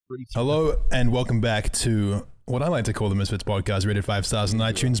Hello and welcome back to what I like to call the Misfits podcast, rated 5 stars on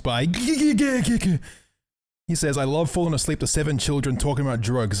iTunes by... He says, I love falling asleep to 7 children talking about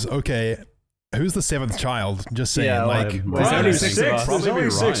drugs. Okay, who's the 7th child? Just saying, There's only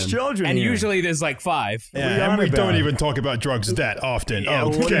six children and here. usually there's like 5. Yeah, and we don't even talk about drugs that often. Yeah,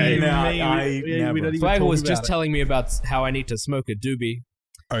 Okay. Swagger was just telling me about how I need to smoke a doobie.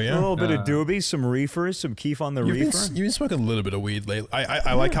 Oh, yeah? A little bit of doobie, some reefers, some keef on the reefer. You've been smoking a little bit of weed lately.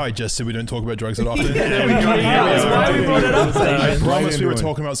 I like how I just said we don't talk about drugs that often. I promise we were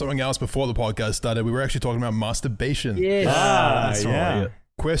talking about something else before the podcast started. We were actually talking about masturbation. Yes. Yeah.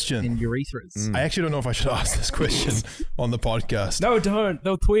 Question. In urethras. I actually don't know if I should ask this question on the podcast. No, don't.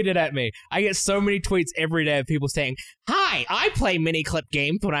 They'll tweet it at me. I get so many tweets every day of people saying, "Hi, I play mini-clip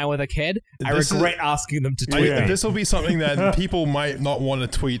games when I was a kid." I regret asking them to tweet me. This will be something that people might not want to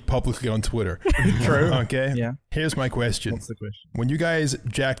tweet publicly on Twitter. True. Okay? Yeah. Here's my question. What's the question? When you guys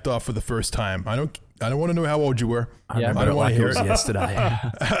jacked off for the first time, I don't want to know how old you were. Yeah, I don't want to hear it. Yesterday.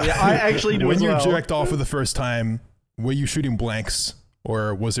 Yeah, I actually do When as you well. jacked off for the first time, were you shooting blanks?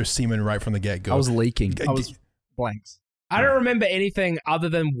 Or was there semen right from the get-go? I was leaking. I was blanks. I don't remember anything other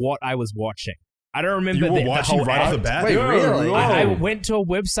than what I was watching. I don't remember You were the watching whole right off the act. bat? Wait, really? I went to a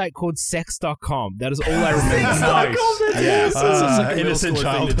website called sex.com. That is all I remember. Innocent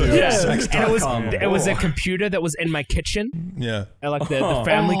childhood. And it was a computer that was in my kitchen. Yeah. Like the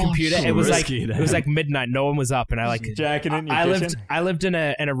family computer. It was risky, like midnight. No one was up, and I Jacking in your kitchen? I lived in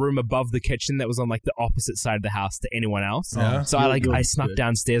a room above the kitchen that was on like the opposite side of the house to anyone else. Yeah. So I snuck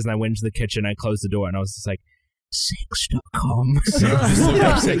downstairs and I went into the kitchen. I closed the door and I was just like, sex.com.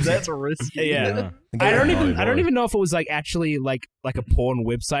 That's risky. Yeah. I don't even know if it was like actually like a porn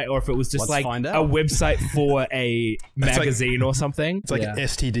website or if it was just Let's like find a out. website for a magazine or something. It's like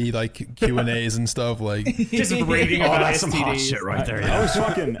STD, like Q&As and stuff. Like, Just reading about STDs. shit right there.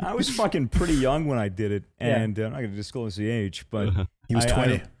 I was fucking pretty young when I did it, and I'm not going to disclose the age, but he was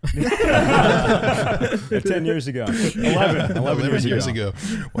 20. 10 years ago. 11 years ago.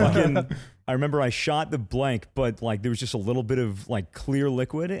 Wow. Fucking, I remember I shot the blank, but like there was just a little bit of like clear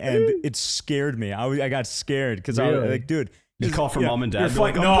liquid, and it scared me. I got scared because I was like, dude. You call for mom and dad? No,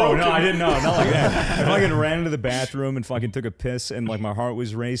 I didn't know. Not like that. I fucking ran into the bathroom and fucking took a piss, and like my heart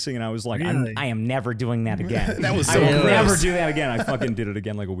was racing, and I was like, I am never doing that again. That was I so will gross. never do that again. I fucking did it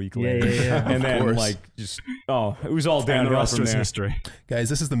again like a week later. And then course. like just it was all And the downhill rest from was there. history. Guys,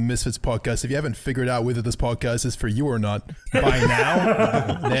 this is the Misfits podcast. If you haven't figured out whether this podcast is for you or not by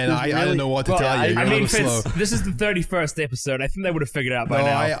now, then I don't know what to tell you. You're I a mean, little slow. Fitz, this is the 31st episode. I think they would have figured out by No,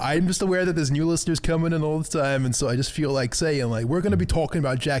 now. I'm just aware that there's new listeners coming in all the time, and so I just feel like saying, like, we're going to be talking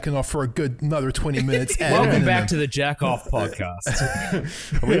about jacking off for a good another 20 minutes. Welcome back to the Jack Off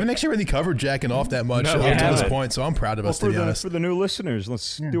podcast. We haven't actually really covered jacking off that much No, up we to this haven't. point, so I'm proud of us, to be honest. For the new listeners,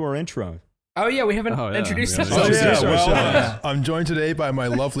 let's do our intro. Oh yeah, we haven't Oh, yeah. introduced Yeah. ourselves. I'm joined today by my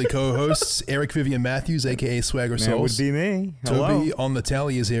lovely co-hosts, Eric Vivian Matthews, a.k.a. Swagger That Souls. would be me. Hello. Toby on the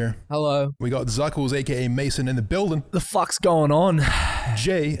tally is here. Hello. We got Zuckles, a.k.a. Mason, in the building. The fuck's going on?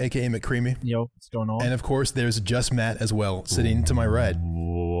 Jay, a.k.a. McCreamy. Yo, what's going on? And of course, there's just Matt as well, sitting to my right.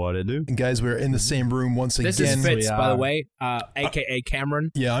 What it do? And guys, we're in the same room once again. This is Fitz, we by the are. way, aka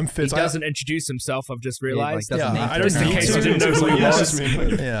Cameron. Yeah, I'm He Fitz. doesn't introduce himself. I've just realized. doesn't Yeah, name I don't Just in need case to. you didn't know who he was.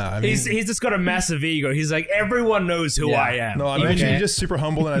 Yeah, I mean, He's just got a massive ego. He's like, everyone knows who I am. no, I'm Okay? actually just super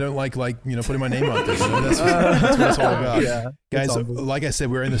humble, and I don't like putting my name out there. You know? That's what it's all about. Yeah, Guys, it's humble. like I said,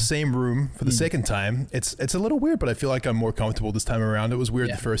 we're in the same room for the second time. It's a little weird, but I feel like I'm more comfortable this time around. It was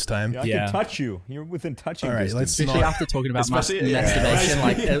weird the first time. I Yeah. can touch you. You're within touching All right, distance. let's Especially not. after talking about Especially- masturbation, yeah.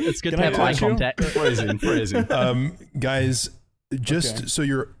 like it's good Can to I have eye touch you? contact. Phrasing. Guys, just Okay. so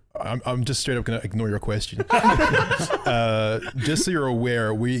you're. I'm just straight up going to ignore your question. Just so you're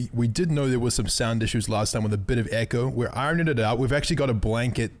aware, we did know there was some sound issues last time with a bit of echo. We're ironing it out. We've actually got a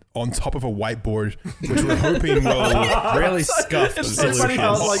blanket on top of a whiteboard, which we're hoping will... really scuffed. It's so funny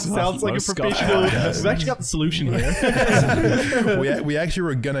how it sounds like a Most professional. scuffed. We've actually got the solution here. we actually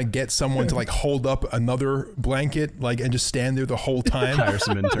were going to get someone to like hold up another blanket and just stand there the whole time. Hire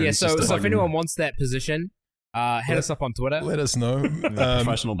some interns. Yeah, so just to if fucking anyone wants that position, hit us up on Twitter. Let us know.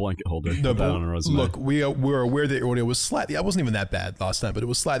 professional blanket holder. No, Put that but on a resume. look, we're aware that the audio was slightly... It wasn't even that bad last time, but it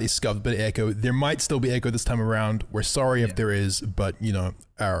was slightly scuffed, a bit of echo. There might still be echo this time around. We're sorry if there is, but,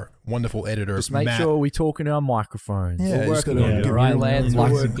 our wonderful editor, Just make Matt... sure we talk into our microphones. Yeah, We're just working gotta on it. give right, room. lads.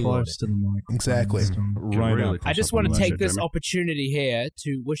 Nice We're and close to the microphone. Exactly. Right really up. I just want to take this opportunity here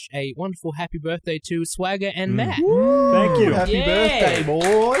to wish a wonderful happy birthday to Swagger and Matt. Thank you. Happy Yay. birthday,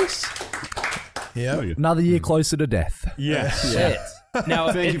 boys! Yeah. Another year closer to death. Yes. Shit.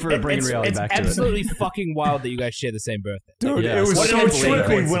 Now, Thank you for bringing reality back to it. It's absolutely fucking wild that you guys share the same birthday. Dude, Yeah, it was what so an unbelievable trippy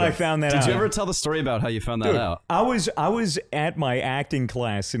when I coincidence. found that out. Did you ever tell the story about how you found that Dude, out? I was at my acting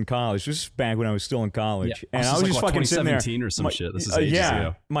class in college. This is back when I was still in college, and I was This is just like, fucking sitting there. 2017 or some shit. This is ages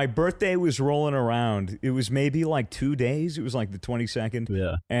ago. My birthday was rolling around. It was maybe like 2 days. It was like the 22nd.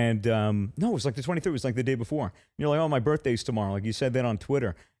 Yeah. And no, it was like the 23rd. It was like the day before. And you're like, oh, my birthday's tomorrow. Like you said that on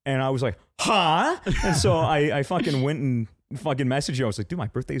Twitter. And I was like, huh? And so I fucking went and fucking messaged you. I was like, dude, my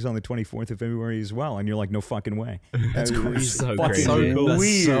birthday's on the 24th of February as well. And you're like, no fucking way. That's crazy. So fucking crazy. So cool. Weird.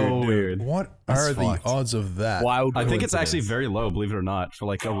 That's so dude. weird. What That's are fucked. the odds of that? Wild. I think it's coincidence. actually very low, believe it or not. For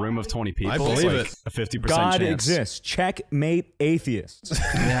like a room of 20 people, I it's believe like it. a 50% God chance. exists. Checkmate atheists.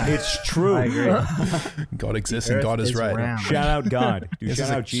 It's true. I agree. God exists and God is right. round. Shout out God. Dude,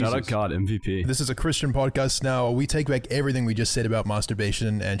 shout out Jesus. Shout out God, MVP. This is a Christian podcast now. We take back everything we just said about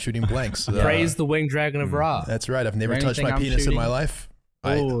masturbation and shooting blanks. Praise the winged dragon of Ra. That's right. I've never Is there touched my anything I'm penis in my shooting? life.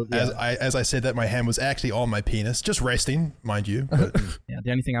 Oh, yeah. As I said that, my hand was actually on my penis, just resting, mind you. But Yeah,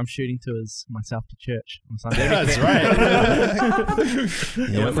 the only thing I'm shooting to is myself to church on Sunday. that's right.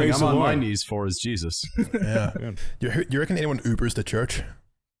 The only thing praise I'm the on my Lord. knees for is Jesus. Yeah. You reckon anyone Ubers to church?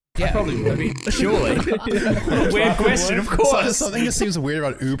 Yeah, probably would be. Surely. Weird question, of course. Something just seems weird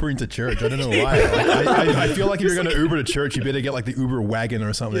about Ubering to church. I don't know why. Like, I feel like if you're going to Uber to church, you better get like the Uber wagon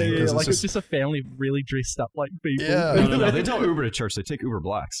or something. Yeah, 'cause like it's just a family really dressed up like people. Yeah. No, they don't Uber to church. They take Uber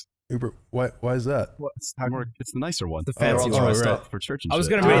Blacks. Uber. Why is that? It's the nicer one. The fancy They're all one. dressed right. up for church and I was shit.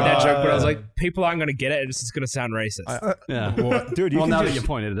 going to make that joke, but I was like, people aren't going to get it. It's just going to sound racist. Yeah. Dude, you Well, can now just, that you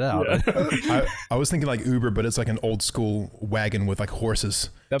pointed it out. I was thinking like Uber, but it's like an old school wagon with like horses.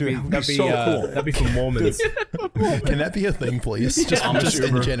 That'd be, Dude, that'd be so cool. That'd be for Mormons. Can that be a thing, please? Just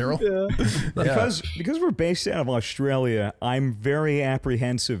in general. because we're based out of Australia, I'm very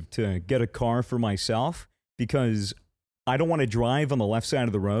apprehensive to get a car for myself because I don't want to drive on the left side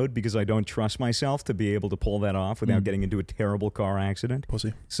of the road because I don't trust myself to be able to pull that off without getting into a terrible car accident.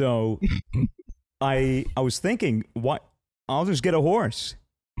 Pussy. So I was thinking, what? I'll just get a horse.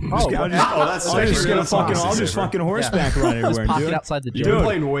 that's I'll just get a fucking. I'll just fucking horseback ride everywhere, Park it dude. outside the gym. You're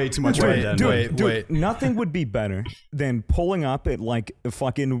playing way too much Red Dead. Wait. Nothing would be better than pulling up at like a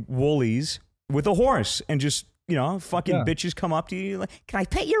fucking Woolies with a horse and just, you know, fucking bitches come up to you like, can I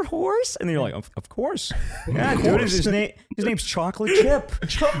pet your horse? And then you're like, of course. Yeah, dude, his name's Chocolate Chip.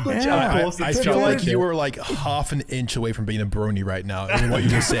 Chocolate Yeah. chip. I feel like you were like half an inch away from being a brony right now in what you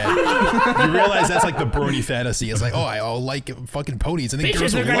just said. You realize that's like the brony fantasy. It's like, oh, I'll like fucking ponies and then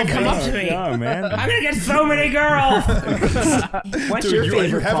girls Bitches will are going love to come me. up to me. Yeah, man. I'm going to get so many girls. What's Dude, your you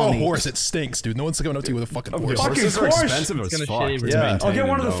favorite have pony? a horse. It stinks, dude. No one's going up to you with a fucking horse. fucking Horses are course. expensive as gonna fuck. shave to it. Yeah. maintain I'll get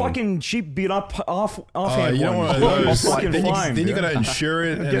one of the and fucking cheap beat up offhand You don't ones. want I'll those. fucking Then fly 'em, you dude. gotta insure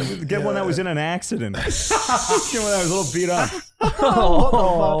it. And, Get one that was in an accident. Get one that was a little beat up.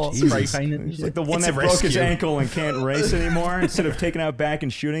 Spray painted. It's like the one It's that a broke his rescue. ankle and can't race anymore. Instead of taking it out back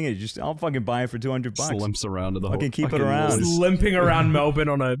and shooting it, I'll fucking buy it for $200. just limps around to the I whole can keep it fucking around. woods. Limping around Melbourne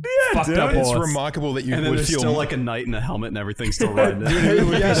on a fucked dude, up it's horse. remarkable that you And then would there's feel still like a knight in a helmet and everything still riding it.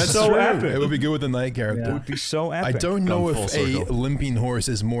 yeah, that's so true. epic. It would be good with the night character. It would be so epic. I don't know Gone if full a circle. limping horse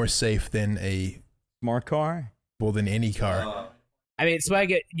is more safe than Smart car? than any car. I mean,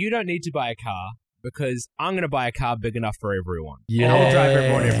 Swagger, you don't need to buy a car because I'm going to buy a car big enough for everyone. Yeah. And I'll drive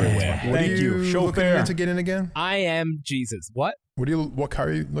everyone everywhere. What Thank are you. you Chauffeur. looking into getting again? I am Jesus. What? What car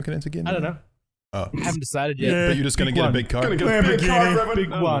are you looking into getting? I don't know. Oh. I haven't decided yet. But you're just gonna get a big car. Gonna get a big car, Reverend. Big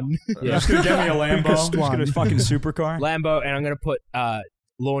one. Just gonna get me a Lambo. Just one. get a fucking supercar. Lambo, and I'm going to put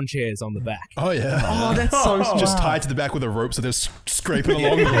lawn chairs on the back. Oh yeah. Oh, that's so smart. Just tied to the back with a rope, so they're scraping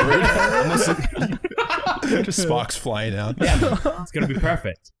along the road. Just sparks flying out. It's going to be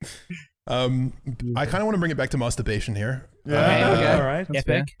perfect. I kind of want to bring it back to masturbation here. Okay. All right.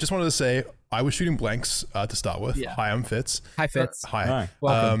 Epic. Just wanted to say I was shooting blanks to start with. Yeah. Hi, I'm Fitz. Hi, Fitz. Hi. Hi.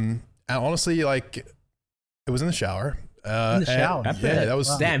 Welcome. And honestly, like, it was in the shower. In the shower? Yeah, that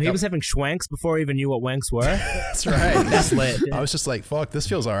was. Damn, he was having schwanks before he even knew what wanks were. That's right. That's lit. I was just like, fuck, this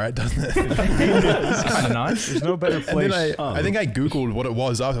feels all right, doesn't it? It's kind of nice. There's no better And place. then I think I Googled what it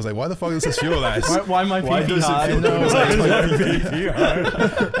was after. I was like, why the fuck does this feel nice? Why my Why pee does it hard? feel And then I was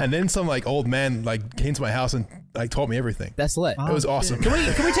Yeah. like, and then some like old man like came to my house and like taught me everything. That's lit. It was awesome. Can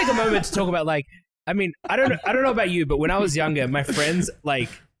we take a moment to talk about like, I mean, I don't know about you, but when I was younger, my friends like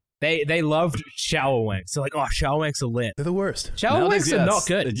they loved shower wanks. So like, oh, shower wanks are lit. They're the worst. Shower wanks are not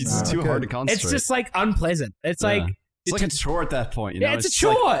good. It's too hard to concentrate. It's just like unpleasant. It's like it's like a chore at that point. You know? yeah, it's a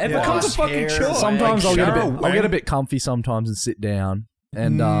chore. It becomes a fucking chore. Sometimes I'll shower get a bit wank. comfy sometimes and sit down.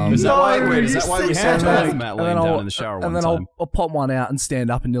 And Is that why? Wait, is that why we saw and then- Matt and laying then down I'll- in the shower and one then time? I'll pop one out and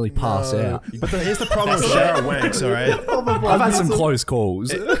stand up and nearly pass out. But here's the problem with shower wanks, all right? I've had some close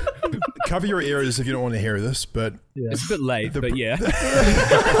calls. Cover your ears if you don't want to hear this, but It's a bit late, but yeah. the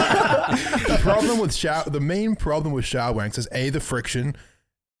main problem with shower wanks is the friction,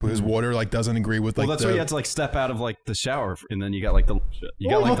 because water like doesn't agree with like Well, that's the, why you had to like step out of like the shower, and then you got like the What's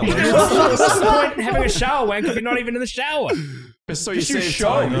the point in having a shower wank if you're not even in the shower? So you Just use save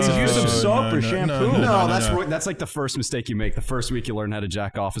soap. time. Use some soap or shampoo. No, that's like the first mistake you make. The first week you learn how to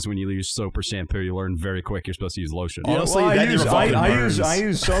jack off is when you use soap or shampoo. You learn very quick you're supposed to use lotion. Honestly, Well, that I use soap. I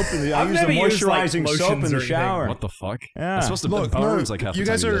use the never used, like, moisturizing soap lotions in or the shower. What the fuck? Yeah. It's supposed to Look, burns like half the you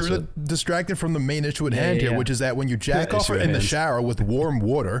time guys you do are that shit. distracted from the main issue at hand here, yeah. which is that when you jack off issue at in the hand. shower with warm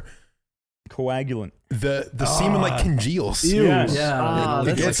water, Coagulant. the semen like congeals. Yes. Yeah.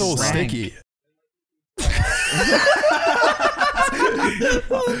 It gets all sticky.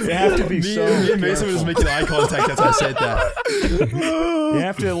 You have to be Me and Mason were just making eye contact as I said that. You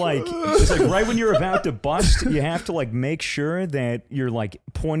have to like, it's like right when you're about to bust, you have to like make sure that you're like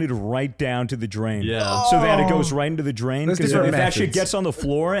pointed right down to the drain. Yeah. So that it goes right into the drain. There's Because different if that shit methods. gets on the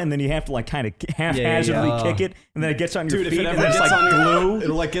floor and then you have to like kind of haphazardly kick it and then it gets on your Dude, if feet it and ever then it's gets like on your glue.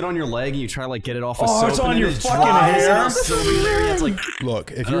 it'll like get on your leg and you try to like get it off with Oh, soap it's and on then your it fucking dries and hair. it's still be there. It's like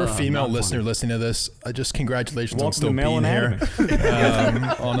Look, if you're a female not listener funny. listening to this, just congratulations on Welcome still to male being here.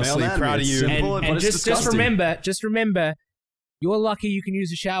 Honestly, Male proud of anatomy, you. it's simple. And But it's just disgusting. remember, you're lucky you can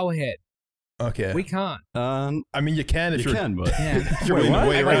use a shower head. Okay. We can't. I mean, you can if you you're can, but if you're in the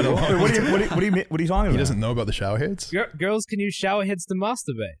way around. What are you talking about? He doesn't know about the shower heads. Girls can use shower heads to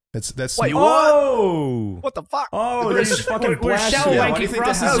masturbate. That's Wait, Oh! What the fuck? Oh, they just fucking We're blast shower you. why do wanking you for think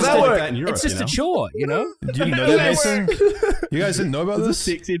us. they have It's stuff just like a- that in Europe? It's just you a know? chore, you know? Do you know that, Mason? You guys didn't know about This is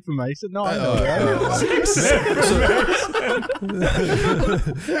this? sexy information. No, I know.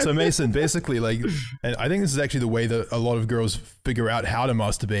 So Mason, basically, like, and I think this is actually the way that a lot of girls figure out how to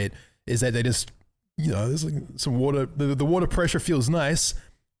masturbate is that they just, there's like some water. The water pressure feels nice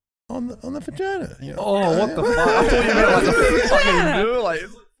on the vagina. You know? Oh, what the fuck? I thought you meant like the fucking like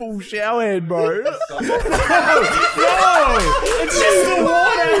full shower head, bro. It's just the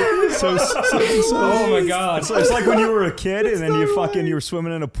water. So Oh my god. It's like when you were a kid and then you were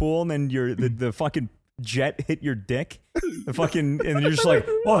swimming in a pool and then the fucking jet hit your dick. And then you're just like,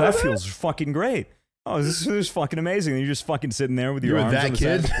 oh, that feels fucking great. Oh, this is fucking amazing. And you're just fucking sitting there with your You were arms that on the side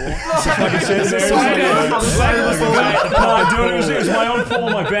kid? of the pool. Just fucking sitting there. It was my own pool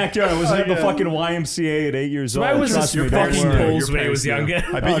in my backyard. I was at the fucking YMCA at 8 years old. Why was Trust this me, fucking don't worry. pools when he was younger?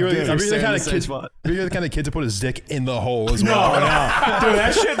 I bet you're dude, the kind of same kid. spot. You're the kind of kid to put his dick in the hole as No, well. no. Dude,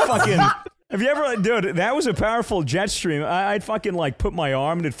 that shit fucking... Have you ever... Dude, that was a powerful jet stream. I'd fucking like put my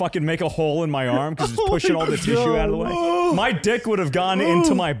arm and it'd fucking make a hole in my arm because it's pushing all the tissue out of the way. My dick would have gone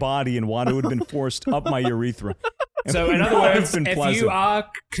into my body and water would have been forced up my urethra. So in other It would have words, been if pleasant. you are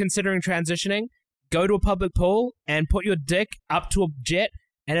considering transitioning, go to a public pool and put your dick up to a jet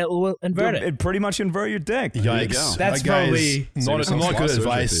and it will invert it. It'd pretty much invert your dick. you go. Yikes! That's That guy probably- is not Save good yourself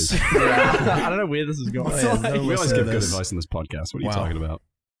advice. I don't know where this is going. We always give good advice in this podcast. What are you Wow. talking about?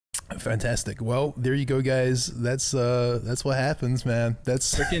 Fantastic. Well, there you go, guys. That's what happens, man.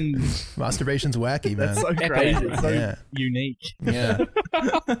 That's Freaking, masturbation's wacky, man. that's so crazy. It's so Yeah. unique. Yeah.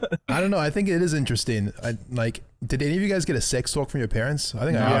 I don't know. I think it is interesting. Did any of you guys get a sex talk from your parents? I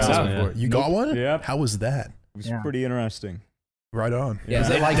think I asked this Yeah. before. You got one? Yep. How was that? It was Yeah. pretty interesting. Right on. Yeah,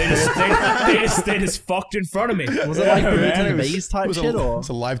 they just fucked in front of me. Was it like Yeah, birds man, and it the was- bees It type was shit, or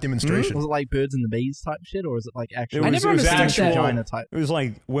a live demonstration. was it like birds and the bees type shit, or is it like actual? It was, never it was understood actual, that. vagina type. It was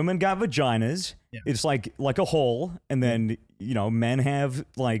like women got vaginas. Yeah. It's like a hole, and then men have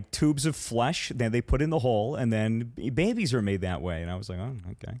like tubes of flesh that they put in the hole, and then babies are made that way. And I was like, oh,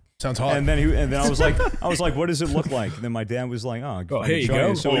 okay. Sounds hot. And then I was like, what does it look like? And then my dad was like, oh, here you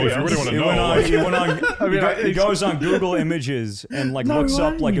go. So Oh, if you really wanna he know, went on, like- he went on, he goes on Google Images and like looks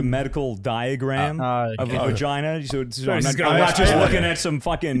up like a medical diagram of a okay. vagina. So I'm just not, gonna watch just it. looking at some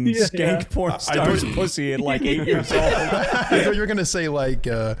fucking skank porn star's pussy at like 8 years old. I thought you were gonna say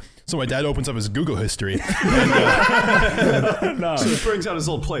so my dad opens up his Google history. No. So he brings out his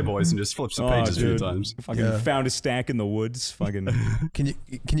old Playboys and just flips the pages a few dude. times. Fucking found a stack in the woods. Fucking. Can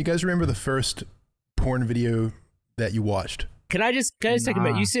you guys remember the first porn video that you watched? Can I just take a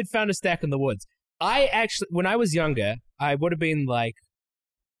minute? Nah. You said found a stack in the woods. I actually, when I was younger, I would have been like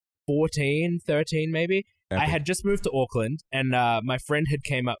 14, 13 maybe. I had just moved to Auckland, and my friend had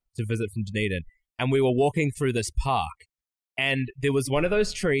came up to visit from Dunedin, and we were walking through this park, and there was one of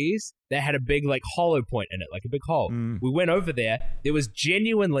those trees that had a big like hollow point in it, like a big hole. We went over there. There was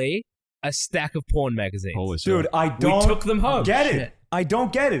genuinely a stack of porn magazines. Holy shit. Dude, I We don't took them home. get it. I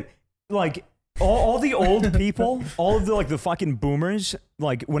don't get it. Like all the old people, all of the like the fucking boomers,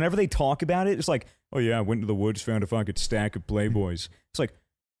 like whenever they talk about it, it's like, oh yeah, I went to the woods, found a fucking stack of Playboys. It's like,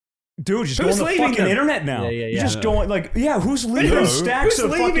 dude, just go on the fucking internet now. You're just going like, who's leaving stacks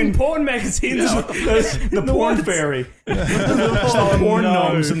of fucking porn magazines? The porn fairy, the porn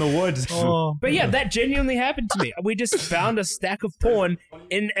gnomes in the woods. But yeah, that genuinely happened to me. We just found a stack of porn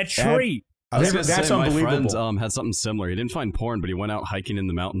in a tree. That's unbelievable. My friend had something similar. He didn't find porn, but he went out hiking in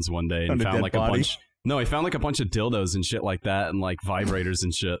the mountains one day and found like a bunch. No, he found like a bunch of dildos and shit like that, and like vibrators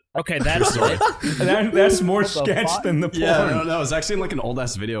and shit. Okay, that's that's more sketch than the porn. Yeah, no, it was actually in like an old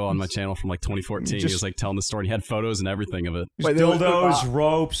ass video on my channel from like 2014. He was like telling the story. And he had photos and everything of it. Wait, dildos,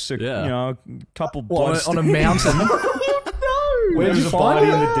 ropes, you know, a couple blood on a mountain. Where's the body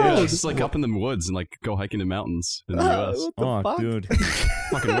in the ditch? Just like up in the woods and like go hiking in mountains in the U.S. Oh, dude,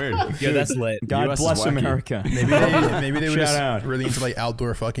 fucking weird. Yeah, that's lit. God bless America. Maybe they were just really into like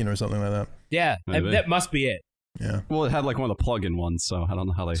outdoor fucking or something like that. Yeah, that must be it. Yeah. Well, it had like one of the plug-in ones, so I don't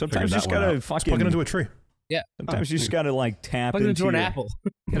know how they. Sometimes you just gotta fucking plug it into a tree. Yeah. Sometimes you just gotta like tap into an apple.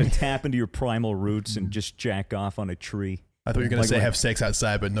 Gotta tap into your primal roots and just jack off on a tree. I thought you were gonna say have sex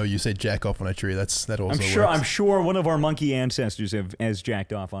outside, but no, you said jack off on a tree. That also works. I'm sure one of our monkey ancestors has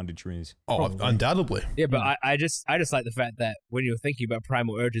jacked off onto trees. Oh, probably. Undoubtedly. Yeah, but I just like the fact that when you're thinking about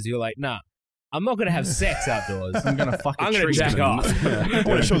primal urges, you're like, nah, I'm not gonna have sex outdoors. I'm gonna jack off. I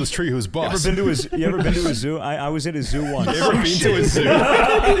want to show this tree who's boss. You ever been to a zoo? I was at a zoo once. You ever been to a zoo?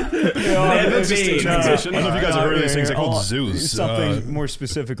 Never been. I don't know if you guys have heard of these things. They're called zoos. Something more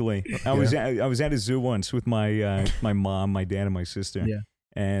specifically. I was at a zoo once with my mom, my dad, and my sister. Yeah.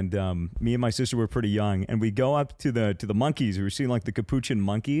 And me and my sister were pretty young, and we go up to the monkeys. We were seeing like the capuchin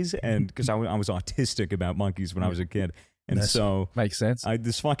monkeys, and because I was autistic about monkeys when I was a kid. And so makes sense.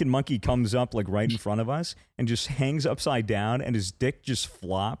 This fucking monkey comes up like right in front of us and just hangs upside down, and his dick just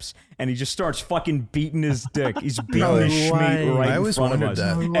flops, and he just starts fucking beating his dick. He's beating his schmeat right in front of us.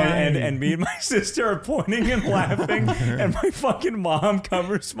 And me and my sister are pointing and laughing, and my fucking mom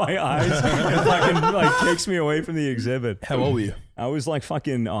covers my eyes and fucking like takes me away from the exhibit. How old were you? I was like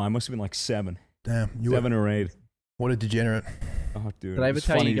fucking. I must have been like 7. Damn, 7 or 8. What a degenerate. Oh, dude. Did I ever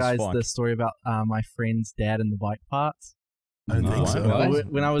tell you guys the story about my friend's dad and the bike parts? I don't think so.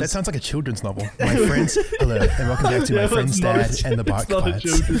 When I was... That sounds like a children's novel. My friends, hello, and welcome back to my friend's dad and the bike parts.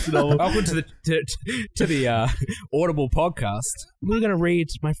 Welcome to the Audible podcast. We're gonna read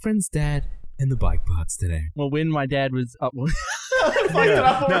my friend's dad and the bike parts today. Well, when my dad was up, I fucked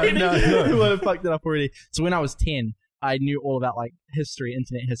it up already. So when I was 10, I knew all about like history,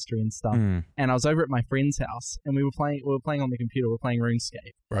 internet history, and stuff. And I was over at my friend's house, and we were playing on the computer. We were playing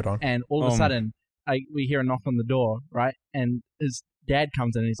RuneScape. Right on. And all of a sudden, we hear a knock on the door, right? And his dad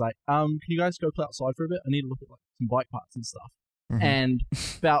comes in and he's like, can you guys go play outside for a bit? I need to look at like some bike parts and stuff. And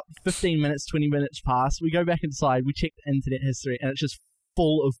about 15 minutes, 20 minutes pass. We go back inside. We check the internet history, and it's just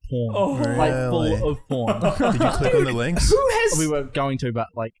full of porn. Full of porn. Did you click on the links? We were going to, but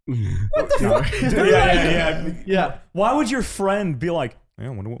like... What the fuck? Yeah. Why would your friend be like, I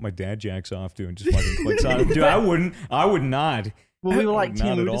wonder what my dad jacks off to, and just fucking clicks on it? Dude, I wouldn't. I would not. Well, we were like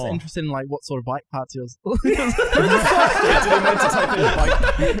 10. We were just interested in like what sort of bike parts he was. Who the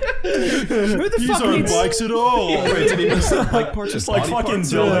These fuck aren't needs bikes at all. Did he miss bike parts? Just like fucking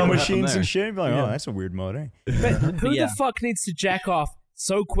dildo machines and shit. Be like, oh, that's a weird motor. But who the fuck needs to jack off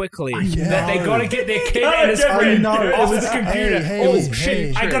so quickly that they gotta get their kid and his friend off the computer?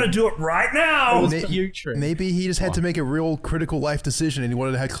 Shit, I gotta do it right now. It was putrid. Maybe he just had to make a real critical life decision, and he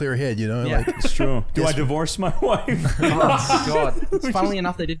wanted to have clear head. You know, Yeah. like It's true. Do I divorce my wife? Oh God! Funnily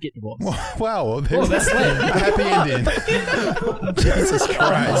enough, they did get divorced. wow, That's lit. a happy ending. Jesus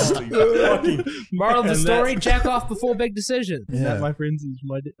Christ. Moral of the story: jack off before big decisions. And that, my friends, is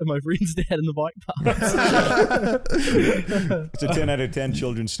my friend's dad in the bike parts. It's a 10 out of 10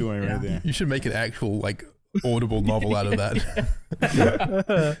 children's story right there. You should make an actual like audible novel out of that.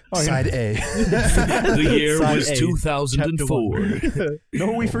 Side A. The year Side was A, 2004. You know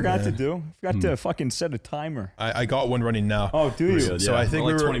what we forgot to do? We forgot to fucking set a timer. I got one running now. Oh, do you? So I think we're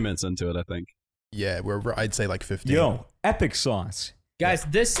we like were 20 minutes into it, I think. Yeah, I'd say like 15. Yo, epic sauce. Guys,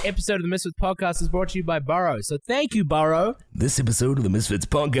 this episode of the Misfits Podcast is brought to you by Burrow. So thank you, Burrow. This episode of the Misfits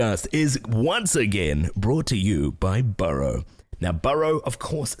Podcast is once again brought to you by Burrow. Now, Burrow, of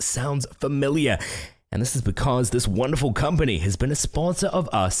course, sounds familiar. And this is because this wonderful company has been a sponsor of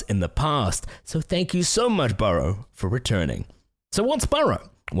us in the past. So thank you so much, Burrow, for returning. So what's Burrow?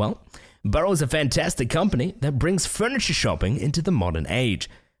 Well, Burrow is a fantastic company that brings furniture shopping into the modern age,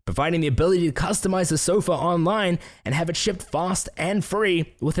 providing the ability to customize a sofa online and have it shipped fast and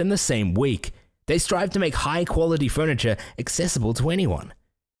free within the same week. They strive to make high-quality furniture accessible to anyone.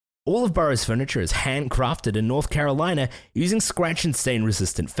 All of Burrow's furniture is handcrafted in North Carolina using scratch and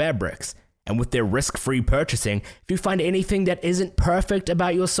stain-resistant fabrics. And with their risk-free purchasing, if you find anything that isn't perfect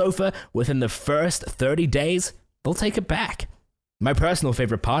about your sofa within the first 30 days, they'll take it back. My personal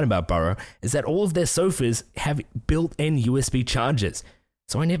favorite part about Burrow is that all of their sofas have built-in USB chargers,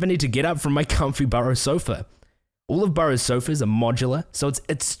 so I never need to get up from my comfy Burrow sofa. All of Burrow's sofas are modular, so it's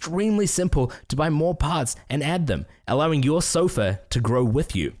extremely simple to buy more parts and add them, allowing your sofa to grow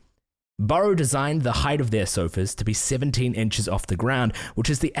with you. Burrow designed the height of their sofas to be 17 inches off the ground, which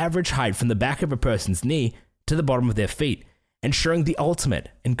is the average height from the back of a person's knee to the bottom of their feet, ensuring the ultimate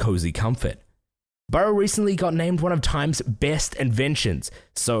in cozy comfort. Burrow recently got named one of Time's best inventions,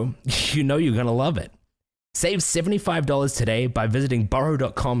 so you know you're gonna love it. Save $75 today by visiting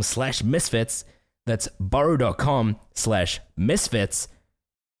burrow.com/misfits. That's burrow.com/misfits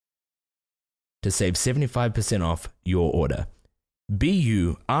to save 75% off your order.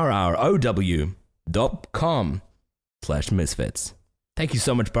 burrow.com/misfits. Thank you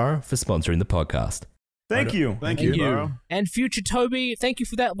so much, Burrow, for sponsoring the podcast. Thank you. Thank you. And future Toby, thank you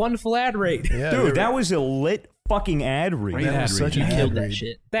for that wonderful ad read. Yeah, Dude, that was a lit fucking ad read. That was such an You ad killed that read.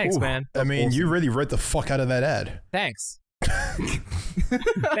 shit. Thanks, Ooh. man. I mean, you really wrote the fuck out of that ad. Thanks.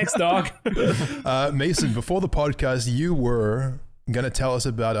 Thanks, dog. Mason, before the podcast, you were going to tell us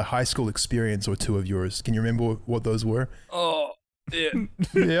about a high school experience or two of yours. Can you remember what those were? Oh, yeah.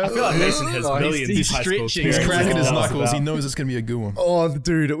 Yeah. I feel like Mason has millions he's of high school stretching. He's experiences cracking to his tell us knuckles. about. He knows it's going to be a good one. Oh,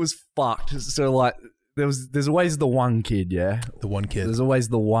 dude, it was fucked. So like, there's always the one kid, yeah. The one kid. There's always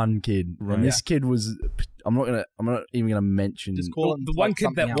the one kid, Right. and this kid was. I'm not even gonna mention. Just call him The one like kid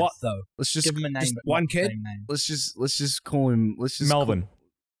that something what, else. though? Let's just Give him a name. just but one not the kid? same name. let's just call him. Let's just Melvin.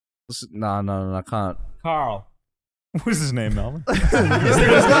 No, I can't. Carl. What's his name, Melvin? His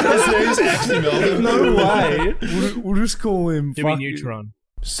name's actually Melvin. No way. We'll just call him. Jimmy fucking- Neutron.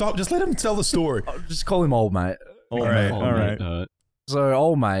 Stop. Just let him tell the story. Just call him old mate. All right, all right. So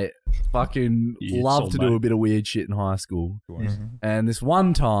old mate fucking Yes, loved old to mate. do a bit of weird shit in high school. And this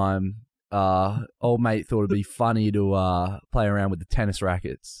one time, old mate thought it'd be funny to play around with the tennis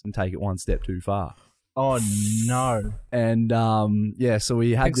rackets and take it one step too far. Oh no! And yeah, so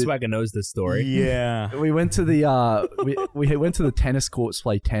we had Pink Swagger knows this story. Yeah. we went to the we went to the tennis courts to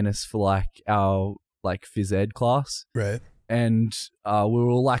play tennis for like our like phys ed class. Right. And we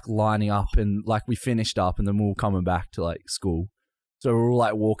were all like lining up, and like we finished up, and then we were coming back to like school. So we were all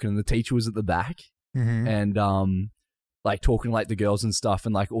like walking, and the teacher was at the back, Mm-hmm. and like talking like the girls and stuff,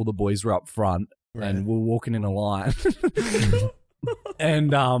 and like all the boys were up front, Right. and we were walking in a line.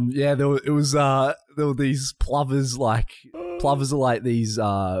 And yeah, there were these plovers. Like plovers are like these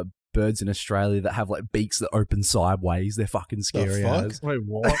birds in Australia that have like beaks that open sideways. They're fucking scary. fuck? As. Wait,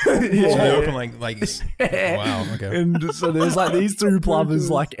 what? So they open like wow. Okay. And so there's like these two plovers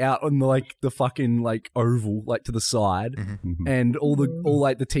like out on the fucking like oval like to the side, Mm-hmm. and all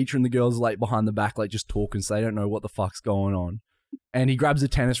like the teacher and the girls like behind the back like just talking, so they don't know what the fuck's going on. And he grabs a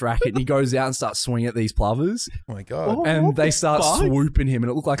tennis racket and he goes out and starts swinging at these plovers, Oh my god. and they start swooping him, and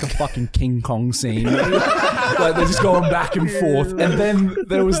it looked like a fucking King Kong scene. Like they're just going back and forth, and then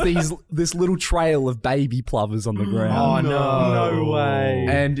there was this little trail of baby plovers on the ground. No way!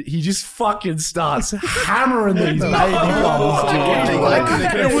 And he just fucking starts hammering these baby plovers.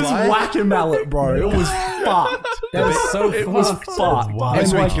 Dude. It was whack-a-mallet, bro. It was fucked. That was so It was fucked. fucked. Wait, And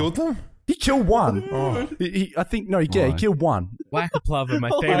so he like, killed them? he killed one. I think no, yeah, he killed one. Whack-a-Plover, my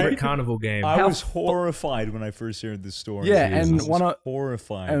favorite carnival game. I was horrified when I first heard this story. Yeah, and I was one of-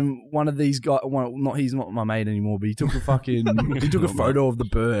 horrified. And one of these guys, he's not my mate anymore, but he took a photo of the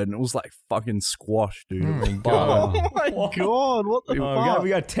bird, and it was like fucking squash, dude. Oh my god. Oh my god! What the fuck? we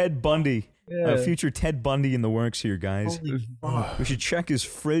got Ted Bundy. Yeah. Future Ted Bundy in the works here, guys. Holy fuck! We should check his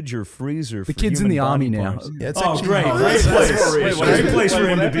fridge or freezer. The for kid's in human the army body now. parts. Yeah, it's Oh, actually- great that's place. great. Great place for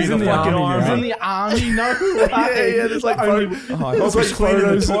him to be He's the in the fucking army, He's army. in the army. No way. Yeah, there's like Oh, I hope he's cleaning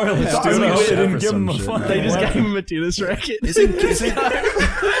the toilets, Yeah, dude. I hope they didn't for give him a some shit. fucking They just weapon. gave him a tennis racket. Isn't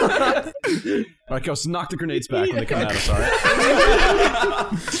Alright, go, so knock the grenades back when they come at us, alright?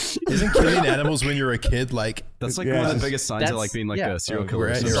 isn't killing animals when you're a kid like That's like Yeah, one of it's the biggest signs of like being like yeah. a serial killer. or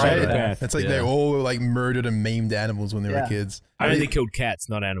right? something. Right? Psychopath. That's like Yeah. they all like murdered and maimed animals when they were Yeah. kids. I only killed cats,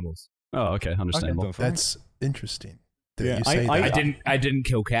 not animals. Oh, okay, understandable. That's interesting. That Yeah, you say I- that. I didn't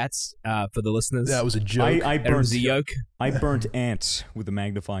kill cats. For the listeners, That was a joke. I it was a burnt, yoke. I burnt ants with a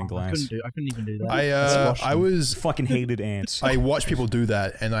magnifying I glass. couldn't even do that. I watched Fucking hated ants. I watch people do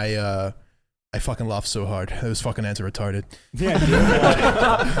that, and I fucking laughed so hard. Those fucking ants are retarded. Yeah.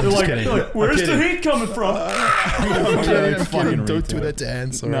 They're like, where's the heat coming from? I'm kidding. Don't do that to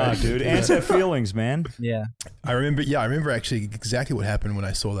ants. Nah, dude. Ants have feelings, man. Yeah. I remember actually exactly what happened when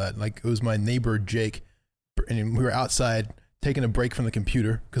I saw that. Like, it was my neighbor, Jake, and we were outside taking a break from the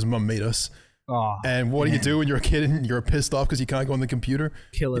computer because Mum made us. Oh, and what do you do when you're a kid and you're pissed off because you can't go on the computer?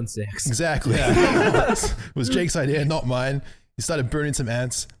 Kill insects. Exactly. It was Jake's idea, not mine. He started burning some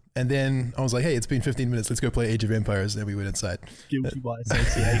ants. And then I was like, hey, it's been 15 minutes. Let's go play Age of Empires. And we went inside. Guilty by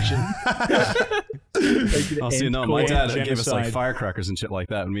association. See, no, my dad gave us like firecrackers and shit like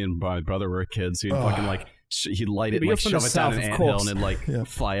that. When me and my brother were kids, he'd fucking like, he'd light it, like shove it down an anthill, and it'd like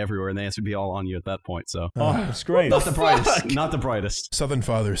fly everywhere, and the ants would be all on you at that point. So, it's great. Not the brightest. Not the brightest. Southern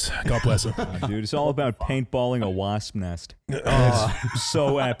fathers. God bless them. Dude, it's all about paintballing a wasp nest. It's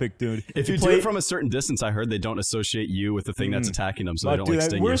so epic, dude. If you do it from a certain distance, I heard they don't associate you with the thing that's attacking them, so they don't like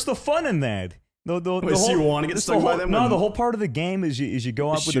sting you. Where's the fun in that? So you want to get stung by them? No, the whole part of the game is you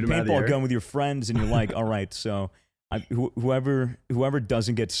go up with a paintball gun with your friends, and you're like, all right, so whoever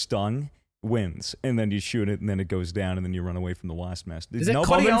doesn't get stung wins, and then you shoot it, and then it goes down, and then you run away from the wasp nest. Is it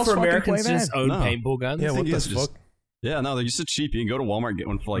common for Americans to just own paintball guns? Yeah, what the fuck? Yeah, no, they're just cheap. You can go to Walmart and get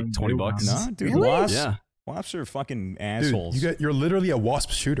one for like $20. No, dude, really? wasps are fucking assholes. Dude, you're literally a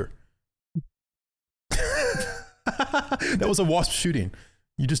wasp shooter. That was a wasp shooting.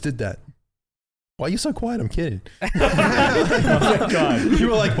 You just did that. Why are you so quiet? I'm kidding. Oh, God. You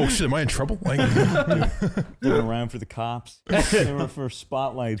were like, oh shit, am I in trouble? Like, looking around for the cops. They were for a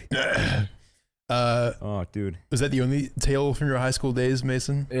spotlight. Oh, dude. Was that the only tale from your high school days,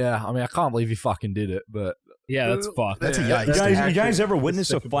 Mason? Yeah, I mean, I can't believe you fucking did it, but yeah, that's fucked. That's a yikes. You guys ever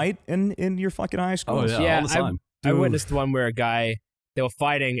witness a fight in your fucking high school? Oh, yeah, all the time. I witnessed one where they were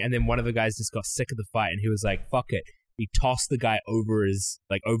fighting, and then one of the guys just got sick of the fight, and he was like, fuck it. He tossed the guy over his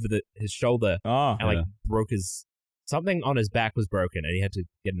shoulder and broke something on his back was broken, and he had to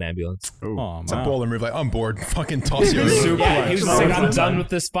get an ambulance. It's a baller move. Like, I'm bored. Fucking toss you over. Yeah, he was like, I'm done with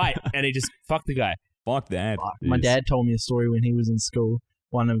this fight, and he just fucked the guy. Fuck that. My dad told me a story when he was in school.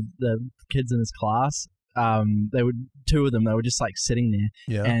 One of the kids in his class, two of them, they were just like sitting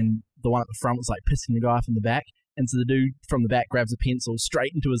there, and the one at the front was like pissing the guy off in the back. And so the dude from the back grabs a pencil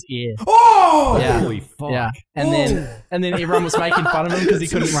straight into his ear. Oh! Yeah. Holy fuck. Yeah. And then everyone was making fun of him because he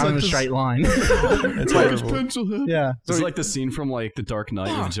couldn't run in a straight line. It's horrible. Yeah. It's like the scene from like The Dark Knight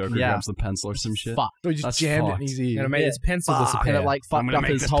where the Joker grabs the pencil or some shit. Fuck. So he just jammed it in his ear. And it made his pencil disappear. And it like fucked up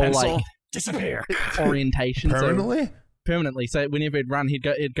his whole like disappear orientation. Permanently? Permanently. So whenever he'd run, he'd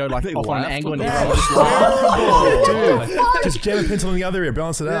go like off on an angle and just jam a pencil in the other ear,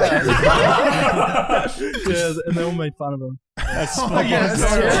 balance it out. And they all made fun of him. That's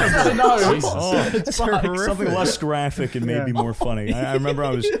something less graphic and maybe more funny. I remember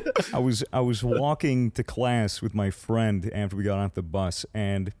I was walking to class with my friend after we got off the bus,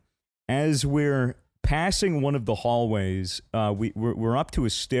 and as we're passing one of the hallways, we're up to a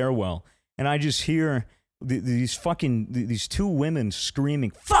stairwell, and I just hear these two women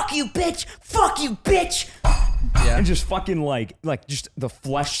screaming, "Fuck you, bitch! Fuck you, bitch!" Yeah. And just fucking like just the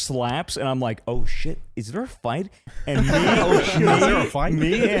flesh slaps, and I'm like, oh shit, is there a fight? And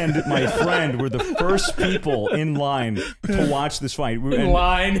me and my friend were the first people in line to watch this fight.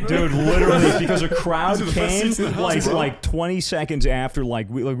 Line, dude, literally, because a crowd came like 20 seconds after,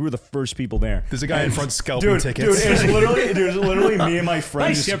 we were the first people there. There's a guy in front scalping tickets. Dude, it's literally me and my friend.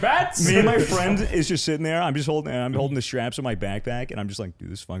 Nice, your bats. Me and my friend is just sitting there. I'm holding the straps of my backpack, and I'm just like, dude,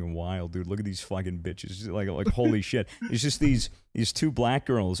 this is fucking wild, dude. Look at these fucking bitches. Like holy shit. It's just these two black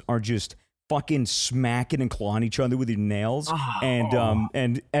girls are just fucking smacking and clawing each other with your nails,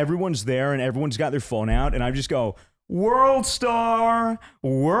 and everyone's there, and everyone's got their phone out, and I just go, World Star,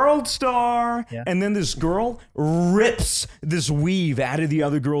 yeah. And then this girl rips this weave out of the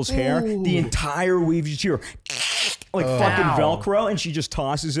other girl's hair. The entire weave, you hear fucking Velcro, and she just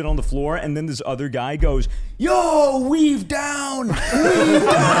tosses it on the floor, and then this other guy goes, yo, weave down,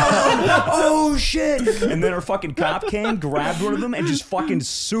 oh shit. And then her fucking cop came, grabbed one of them, and just fucking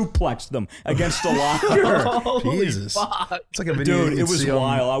suplexed them against the locker. Jesus. Fuck. It's like a video. Dude, it was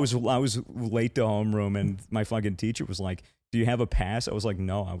wild. I was late to homeroom, and my fucking teacher was like, do you have a pass? I was like,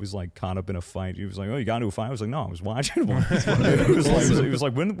 no. I was like caught up in a fight. He was like, oh, you got into a fight? I was like, no, I was watching one. He was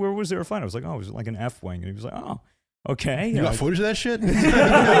like, where was there a fight? I was like, oh, it was like an F-wing. And he was like, oh, okay. You got footage of that shit?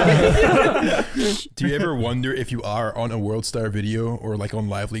 Do you ever wonder if you are on a World Star video or like on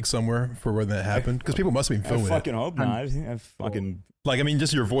Live Leak somewhere for when that happened? Because people must have been filming I fucking hope not. I fucking... Like, I mean,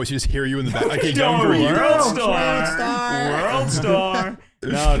 just your voice, you just hear you in the back. Like a younger you. World Star.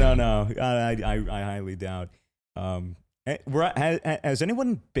 No. I highly doubt. Has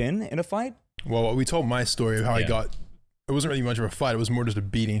anyone been in a fight? Well, we told my story of how I got. It wasn't really much of a fight. It was more just a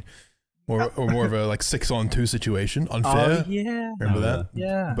beating, or more of a like 6-on-2 situation. Unfair. Oh, yeah. Remember that?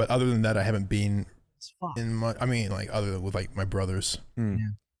 Yeah. But other than that, I haven't been It's fun. in my. I mean, like other than with like my brothers.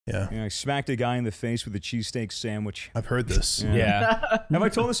 Yeah. I smacked a guy in the face with a cheesesteak sandwich. I've heard this. Yeah. Have I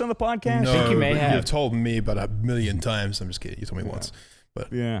told this on the podcast? No, I think you may have. You've told me about a million times. I'm just kidding. You told me once.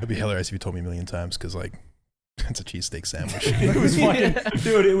 But it'd be hilarious if you told me a million times because like it's a cheesesteak sandwich. It was fucking,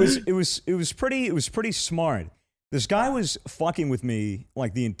 dude. It was pretty smart. This guy was fucking with me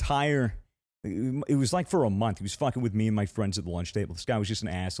like the entire. It was like for a month. He was fucking with me and my friends at the lunch table. This guy was just an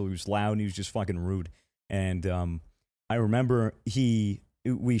asshole. He was loud and he was just fucking rude. And I remember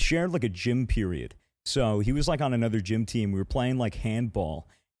we shared like a gym period. So he was like on another gym team. We were playing like handball,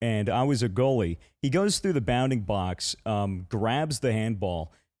 and I was a goalie. He goes through the bounding box, grabs the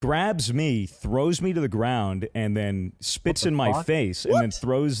handball, grabs me, throws me to the ground, and then spits in my face, and then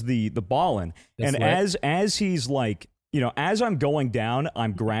throws the ball in. That's and as he's like, as I'm going down,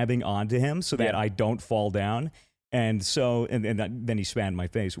 I'm grabbing onto him so that I don't fall down. And so, and then he spat in my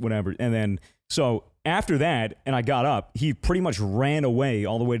face, whatever. And then, so after that, and I got up, he pretty much ran away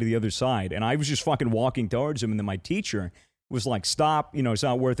all the way to the other side. And I was just fucking walking towards him. And then my teacher was like, stop, it's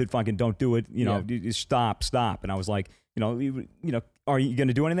not worth it. Fucking don't do it. Stop. And I was like, are you going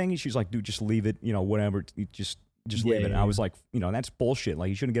to do anything? She's like, dude, just leave it, whatever. Just leave it. And I was like, that's bullshit. Like,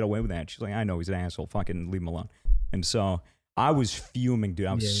 you shouldn't get away with that. She's like, I know he's an asshole. Fucking leave him alone. And so I was fuming, dude.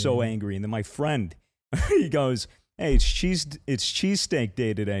 I was so angry. And then my friend, he goes, hey, it's cheesesteak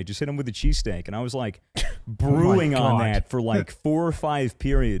day today. Just hit him with a cheesesteak. And I was like brewing on that for like 4 or 5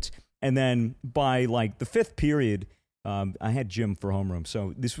 periods. And then by like the 5th period, I had gym for homeroom.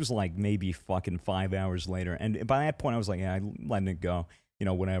 So this was like maybe fucking 5 hours later. And by that point, I was like, yeah, I'm letting it go.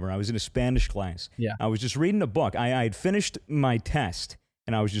 Whatever. I was in a Spanish class. Yeah. I was just reading a book. I had finished my test,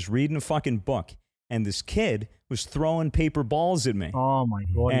 and I was just reading a fucking book. And this kid was throwing paper balls at me. Oh my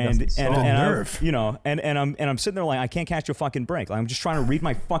god! And I'm sitting there like, I can't catch a fucking break. Like, I'm just trying to read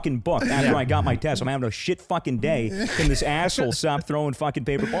my fucking book after I got my test. I'm having a shit fucking day. Can this asshole stop throwing fucking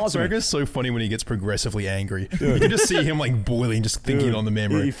paper balls at me? It's so funny when he gets progressively angry. Dude. You can just see him like boiling, just thinking on the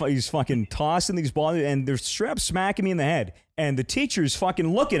memory. He's fucking tossing these balls, and they're straight up smacking me in the head. And the teacher's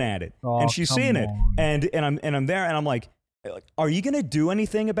fucking looking at it, and she's seeing it. And I'm there, and I'm like, are you going to do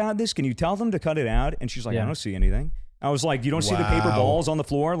anything about this? Can you tell them to cut it out? And she's like, I don't see anything. I was like, you don't see the paper balls on the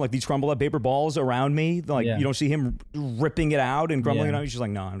floor? Like these crumbled up paper balls around me? Like you don't see him ripping it out and crumbling it out? She's like,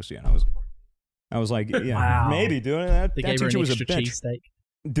 no, I don't see it. I was like, yeah, maybe, dude. That teacher was a bitch.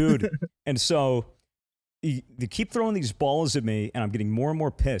 Dude. And so they keep throwing these balls at me, and I'm getting more and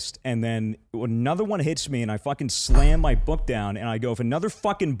more pissed. And then another one hits me, and I fucking slam my book down, and I go, if another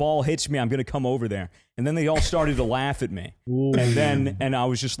fucking ball hits me, I'm going to come over there. And then they all started to laugh at me. Ooh. And I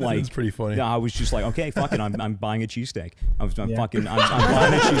was just like, that's pretty funny. I was just like, okay, fucking, I'm buying a cheesesteak. I'm buying a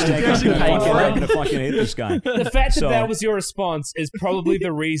cheesesteak. I'm going to fucking hit this guy. The fact that was your response is probably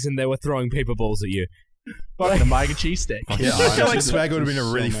the reason they were throwing paper balls at you. Fucking buying a cheesesteak. Yeah, I feel like Swag would have been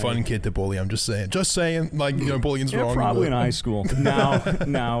a really fun kid to bully. I'm just saying. Like, bullying's wrong. Probably in high school. Now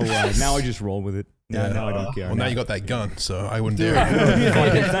I just roll with it. Now I don't care. Well, now you got that gun, so I wouldn't do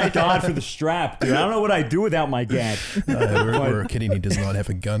it. Thank God for the strap, dude. I don't know what I'd do without my gad. We're kidding. He does not have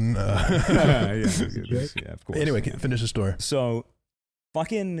a gun. Yeah, of course. Anyway, finish the story. So,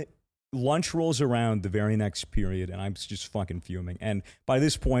 fucking lunch rolls around the very next period, and I'm just fucking fuming. And by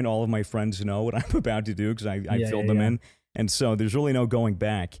this point, all of my friends know what I'm about to do because I filled them in. And so there's really no going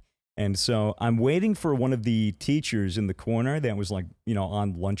back. And so I'm waiting for one of the teachers in the corner that was like,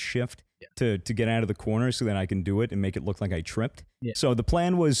 on lunch shift to get out of the corner so that I can do it and make it look like I tripped. Yeah. So the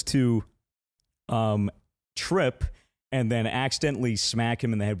plan was to trip and then accidentally smack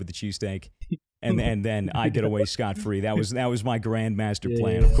him in the head with the cheesesteak. And then I get away scot-free. That was my grand master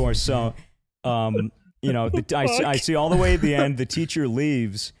plan, of course. So, I see all the way at the end, the teacher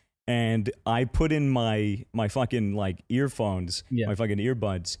leaves, and I put in my fucking like earphones, my fucking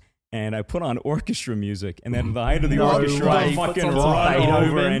earbuds, and I put on orchestra music. And then at the height of the orchestra, I fucking run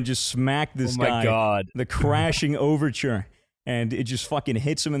over and just smack this guy. Oh my God. The crashing overture. And it just fucking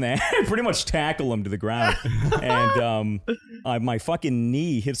hits him in the head. Pretty much tackle him to the ground. And my fucking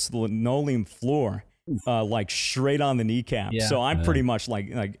knee hits the linoleum floor, like straight on the kneecap. Yeah. So I'm pretty much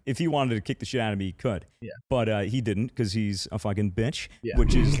like if he wanted to kick the shit out of me, he could. Yeah. But he didn't because he's a fucking bitch,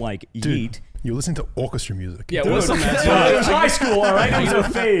 which is like yeet. You listen to orchestra music. Yeah, it was high school, all right? It was a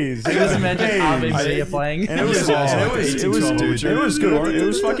phase. I just imagine RBC playing. And it was good. It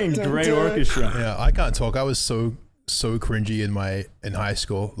was fucking great orchestra. Yeah, I can't talk. I was so cringy in high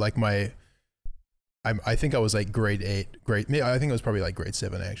school. Like I think I was like grade 8, I think it was probably like grade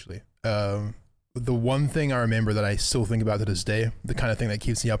 7 actually. The one thing I remember that I still think about to this day, the kind of thing that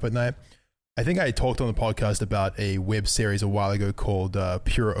keeps me up at night, I think I talked on the podcast about a web series a while ago called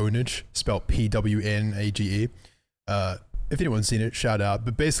Pure Ownage, spelled PWNAGE. If anyone's seen it, shout out.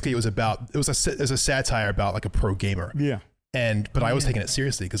 But basically, it was a satire about like a pro gamer. Yeah. But I was taking it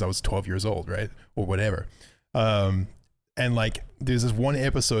seriously because I was 12 years old, right, or whatever. And like, there's this one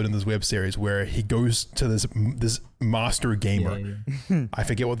episode in this web series where he goes to this master gamer. Yeah. I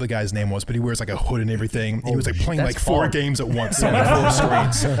forget what the guy's name was, but he wears like a hood and everything. He was like playing like 4 games at once on like 4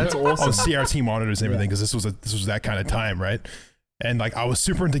 screens. That's awesome. On CRT monitors and everything, because this was that kind of time, right? And like, I was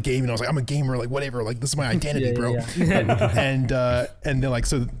super into gaming. I was like, I'm a gamer, like whatever, like this is my identity, bro. And then like,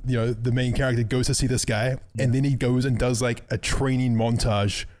 so you know, the main character goes to see this guy, and then he goes and does like a training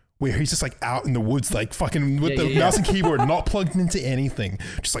montage where he's just like out in the woods, like fucking with the mouse and keyboard, not plugged into anything,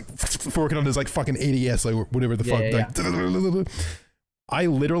 just like working on his like fucking ADS, like whatever the fuck. Like, I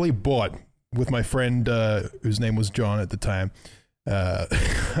literally bought with my friend whose name was John at the time.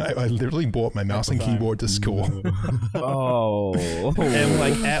 I literally bought my mouse and keyboard to school. And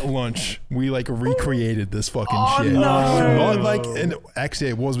like at lunch, we like recreated this fucking shit. No. Not like, and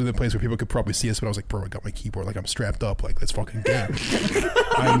actually it was within a place where people could probably see us, but I was like, bro, I got my keyboard, like I'm strapped up, like let's fucking game. You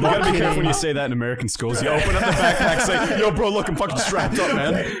gotta be careful when you say that in American schools. You open up the backpack, say, yo bro, look, I'm fucking strapped up,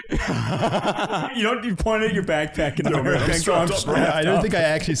 man. You point at your backpack and I don't think I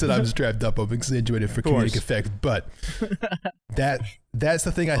actually said I'm strapped up. I'm accentuated for comedic effect, but that's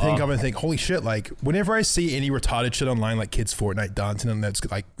the thing. I think I'm gonna think, holy shit, like whenever I see any retarded shit online, like kids Fortnite dancing, and that's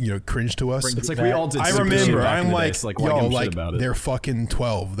like, you know, cringe to us. It's like we all did. I remember I'm like, yo, like about it. they're fucking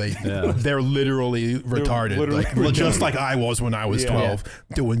 12. They're literally retarded. Like just like I was when I was 12,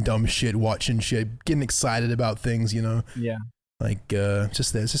 doing dumb shit, watching shit, getting excited about things, you know. Yeah. Like it's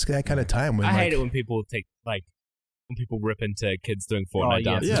just that kind of time when I hate it when people take like when people rip into kids doing Fortnite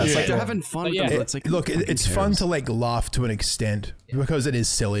dances. Yeah, it's like they're having fun. With them, but it's like, look, it's fun to like laugh to an extent because it is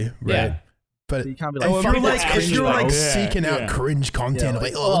silly, right? Yeah. But you can't be if you're like seeking out cringe content,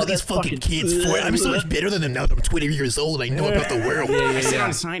 like, oh, look at these fucking kids. I'm so much better than them now that I'm 20 years old and I know about the world. I sit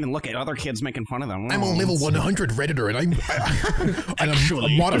on a sign and look at other kids making fun of them. I'm a level 100 Redditor, and I'm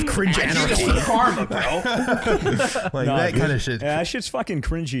a lot of cringe anarchy. Karma, bro. Like that kind of shit. Yeah, that shit's fucking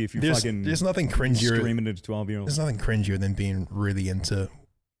cringy if you there's nothing cringier. Screaming at 12-year-olds. There's nothing cringier than being really into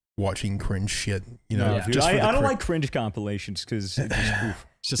watching cringe shit. You know, dude, just I don't like cringe compilations because it's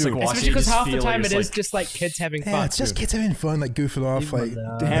just like watching. Especially because half the time it is just like kids having fun. It's just kids having fun, like goofing off. Like,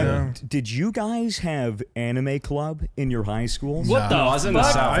 did you guys have anime club in your high schools? What the? No, I was in the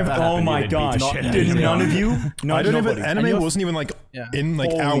South. Oh my gosh! Did none of you? I don't even. Anime wasn't even like in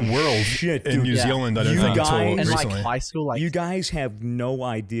like our world in New Zealand. I don't think until recently. Like high school, like you guys have no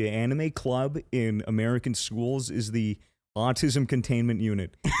idea. Anime club in American schools is the autism containment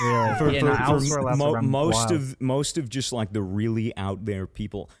unit. For most of just like the really out there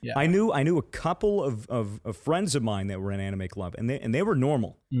people. Yeah. I knew a couple of friends of mine that were in anime club, and they were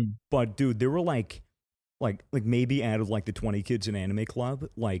normal. But dude, there were like maybe out of like the 20 kids in anime club,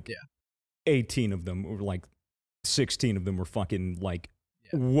 like 18 of them, or like 16 of them were fucking like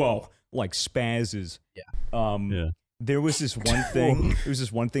whoa, like spazzes. There was this one thing. There was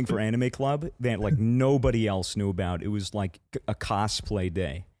this one thing for Anime Club that like nobody else knew about. It was like a cosplay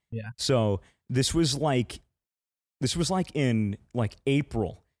day. Yeah. So this was like in like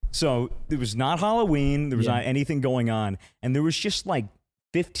April. So it was not Halloween. There was not anything going on, and there was just like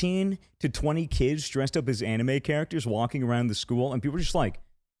 15 to 20 kids dressed up as anime characters walking around the school, and people were just like,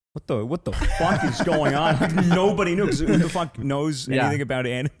 What the fuck is going on? Like, nobody knew, because who the fuck knows anything about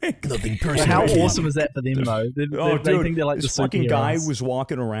anime? Nothing personal. How awesome is that for them, though? They think they're like this the fucking guy was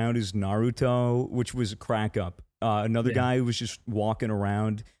walking around as Naruto, which was a crack up. Another guy was just walking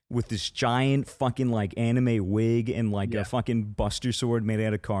around with this giant fucking like anime wig and like a fucking buster sword made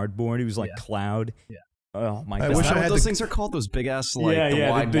out of cardboard. He was like Cloud. Yeah. Oh my god! I wish I had those things are called, those big ass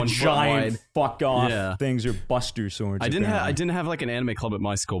like the giant fuck off things are buster swords. I didn't have like an anime club at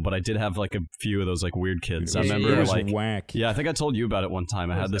my school, but I did have like a few of those like weird kids. I remember it was like whack. Yeah, I think I told you about it one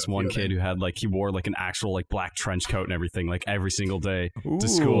time. I had this one kid who had like he wore like an actual like black trench coat and everything like every single day to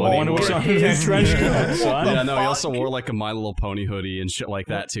school. I wonder what's on that trench coat. Yeah, no, he also wore like a My Little Pony hoodie and shit like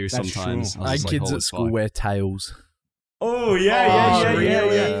that too. Sometimes I had kids at school wear tails. Oh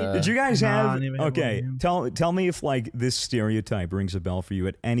yeah. Did you guys have? Okay, tell me if like this stereotype rings a bell for you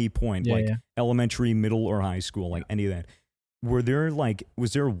at any point, elementary, middle, or high school, like any of that.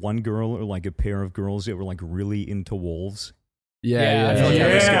 Was there one girl or like a pair of girls that were like really into wolves? I feel like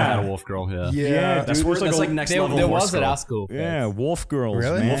every school had a wolf girl. Yeah, that's like next level. There horse was girl. at our school. Yeah, wolf girls.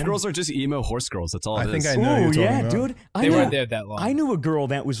 Really? Man. Wolf girls are just emo horse girls. That's all it is. I think I know you're talking about. Dude. They weren't there that long. I knew a girl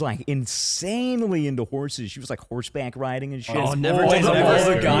that was like insanely into horses. She was like horseback riding and shit. Oh, never date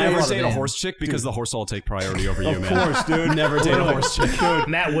a horse chick because the horse will take priority over you, man. Of course, dude. Never date a horse chick.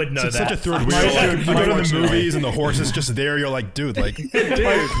 Matt would know that. Such a third wheel. Like, you go to the movies and the horse is just there. You're like, dude, like,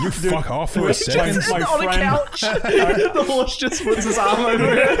 you fuck off for a second. On a couch. The horse just puts his arm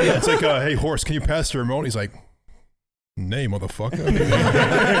over it. It's like, hey, horse, can you pass the remote? He's like, nay,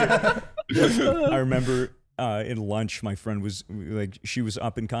 motherfucker. I remember in lunch, my friend was like, she was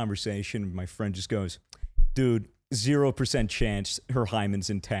up in conversation. My friend just goes, dude, 0% chance her hymen's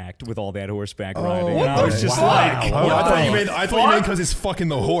intact with all that horseback riding. And I was just like, I thought you meant because it's fucking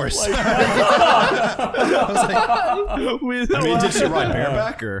the horse. I was like, did she ride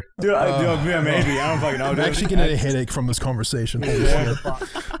bareback or? Dude, yeah, maybe. I don't fucking know. I'm actually getting a headache from this conversation.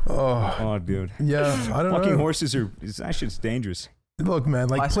 Oh, dude. Yeah, I don't know. Fucking horses it's dangerous. Look, man,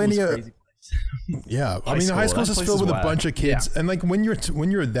 like plenty of. Yeah, I mean, high school's just filled with a bunch of kids, and like when you're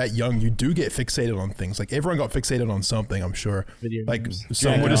that young, you do get fixated on things. Like everyone got fixated on something, I'm sure. Like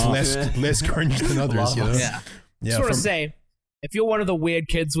some were just less cringe than others, you know. Yeah. Just want to say, if you're one of the weird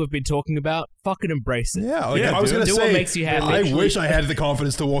kids we've been talking about, fucking embrace it. Yeah, like I was gonna do say, what makes you happy. I wish I had the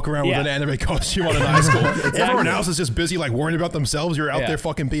confidence to walk around with an anime costume on in high school. Everyone else is just busy like worrying about themselves. You're out there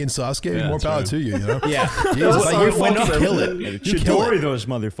fucking being Sasuke. More power to you, you know? Yeah. Jesus, like, you fucking kill it. You kill Chidori it. those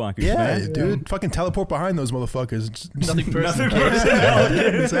motherfuckers, Yeah, man. dude. Fucking teleport behind those motherfuckers. Nothing personal.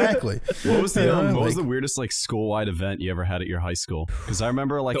 Exactly. What was the weirdest like school-wide event you ever had at your high school? Because I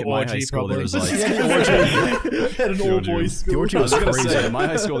remember like at my high school there was like Had an all-boys school. The orgy was crazy. At my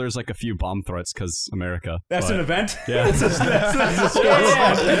high school there's like a few bomb threats because America. That's an event? Yeah. That's a school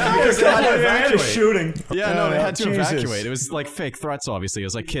event. Because they had to evacuate. Shooting. Yeah, no, they had to Jesus. evacuate. It was like fake threats, obviously. It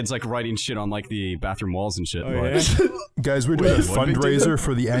was like kids like writing shit on like the bathroom walls and shit. Guys, we're doing a fundraiser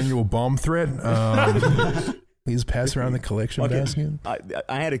for the annual bomb threat. Please pass around the collection basket.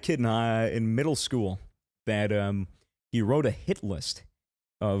 I had a kid in middle school that he wrote a hit list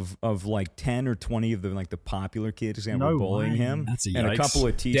of like 10 or 20 of the popular kids that were bullying him, and a couple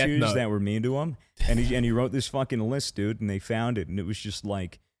of teachers that were mean to him, and he wrote this fucking list, dude, and they found it, and it was just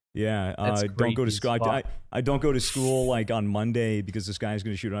like, don't go to school. I don't go to school like on Monday because this guy's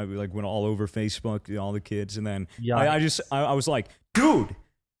gonna shoot. I like went all over Facebook, all the kids, and then I was like, dude,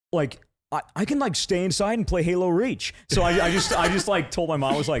 like. I can like stay inside and play Halo Reach. So I just like told my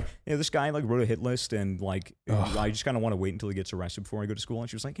mom, I was like, yeah, this guy like wrote a hit list and like I just kind of want to wait until he gets arrested before I go to school. And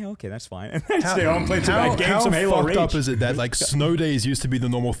she was like, yeah, okay, that's fine. And I stay home, play some Halo Reach. How fucked up is it that like snow days used to be the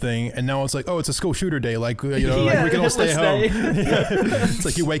normal thing and now it's like, oh, it's a school shooter day. Like, you know, like we can all stay home. It's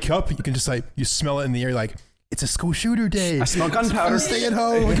like you wake up, you can just like, you smell it in the air like, it's a school shooter day. I smell gunpowder. Stay at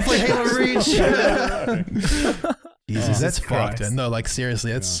home. We can play Halo Reach. Jesus, that's fucked. No, like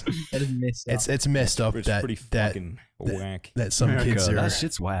seriously, it's messed up. It's messed up it's pretty fucking whack. That some kids are. That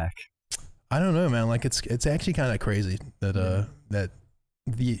shit's whack. I don't know, man. Like it's actually kind of crazy that I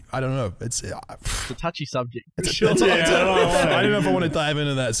don't know. It's a touchy subject. I don't know if I want to dive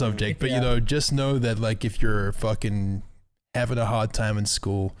into that subject, but you know, just know that like if you're fucking having a hard time in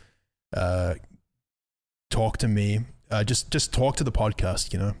school, talk to me. Just talk to the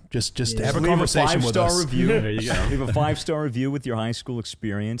podcast, you know. Just have a conversation with us. Review. There you go. Leave a 5-star review with your high school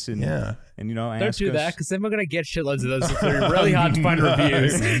experience, and you know, don't do that because then we're gonna get shitloads of those. It's gonna be really hard to find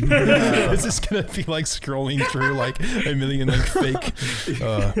reviews. It's just gonna be like scrolling through like a million like fake.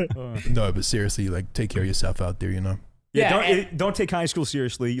 No, but seriously, like take care of yourself out there, you know. Yeah, don't take high school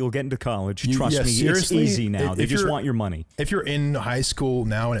seriously. You'll get into college. Trust me, it's easy now. They just want your money. If you're in high school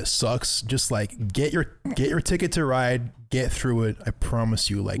now and it sucks, just like get your ticket to ride, get through it. I promise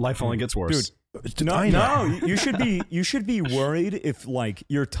you. Like life only gets worse. Dude, no, you should be worried if like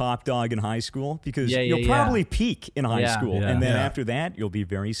you're top dog in high school because you'll probably peak in high school, and then after that you'll be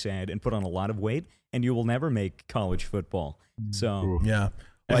very sad and put on a lot of weight, and you will never make college football. So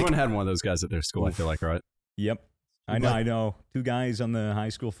everyone had one of those guys at their school. I feel like, right? Yep. I know. 2 guys on the high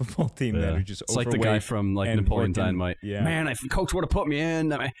school football team that are just overweight. It's like the guy from like Napoleon Dynamite. Yeah. Man, if coach would have put me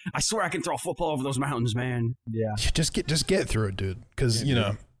in, I swear I can throw a football over those mountains, man. Yeah. Just get through it, dude. Because you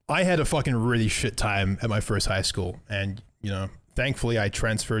know, I had a fucking really shit time at my first high school, and you know, thankfully I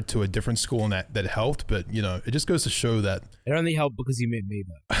transferred to a different school and that helped. But it just goes to show that it only helped because you met me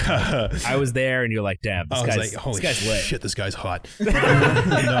though. I was there and you're like, damn, this guy's lit. Shit, this guy's hot.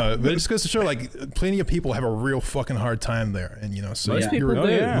 No, but it just goes to show like plenty of people have a real fucking hard time there, and so most people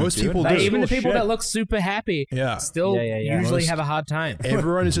do. Most people do. Even the people that look super happy, still usually have a hard time.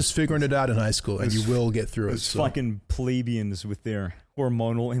 Everyone is just figuring it out in high school, and you will get through it. Those fucking plebeians with their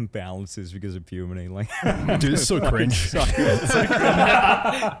hormonal imbalances because of puberty, like, dude, it's so cringe.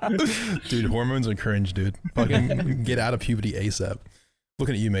 Dude, hormones are cringe, dude. Fucking get out of puberty ASAP.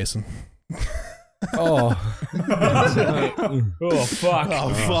 Looking at you, Mason. Oh. Oh, fuck.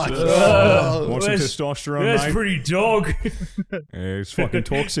 Oh, fuck. Want some testosterone, that's mate? pretty dog. It's fucking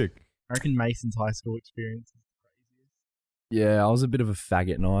toxic. I reckon Mason's high school experience. Yeah, I was a bit of a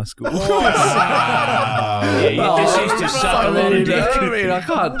faggot in high school. You just used to suck a lot of dick. I mean, I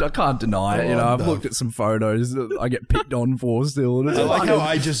can't deny it. I've looked at some photos that I get picked on for still. And I like how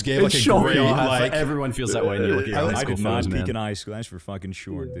I just gave like a great everyone feels that way when you look at your high school photos, man. I did not peak in high school. That's for fucking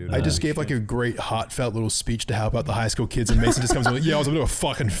sure, dude. I just gave like a great heartfelt little speech to help out the high school kids, and Mason just comes in like, I was a bit of a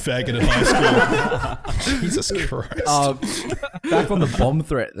fucking faggot in high school. Jesus Christ. Back on the bomb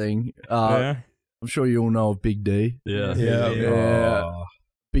threat thing. I'm sure you all know of Big D. Yeah.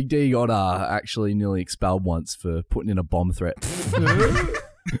 Big D got actually nearly expelled once for putting in a bomb threat. Nearly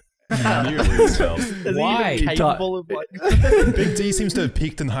expelled. Why? Capable of Big D seems to have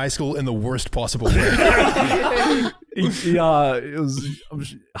peaked in high school in the worst possible way. It was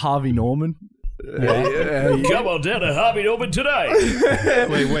Harvey Norman. Come on down to Harvey Norman today.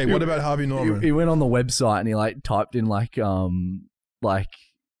 Wait, what about Harvey Norman? He went on the website and he typed in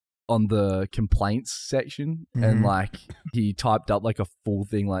on the complaints section, and he typed up a full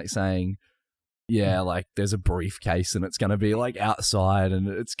thing saying, there's a briefcase and it's gonna be outside and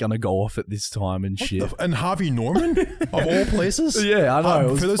it's gonna go off at this time and shit. And Harvey Norman of all places? Yeah, I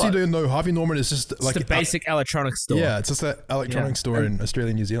know. For those who don't know, Harvey Norman is just it's a basic electronics store. Yeah, it's just an electronics store in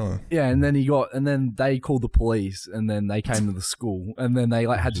Australia and New Zealand. Yeah, and then they called the police, and then they came to the school, and then they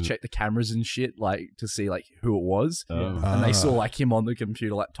had to check the cameras and shit to see who it was, and they saw him on the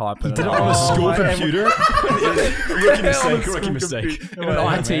computer typing. He did it on a school computer. Rookie mistake. In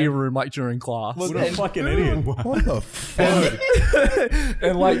an IT room during class. What a fucking idiot. What the fuck?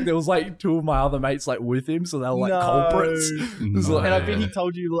 And there was two of my other mates with him, so they were culprits. And I bet he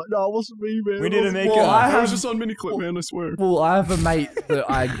told you no, it wasn't me, man. We didn't make I was just on miniclip, man, I swear. Well, I have a mate that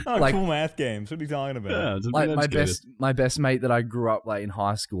I cool math games. What are you talking about? Yeah, my best mate that I grew up in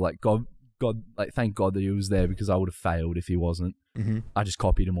high school. God, thank God that he was there, because I would have failed if he wasn't. Mm-hmm. I just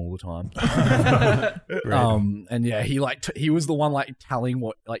copied him all the time. And yeah, he was the one telling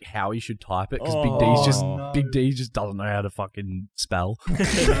what how he should type it, because Big D just doesn't know how to fucking spell. So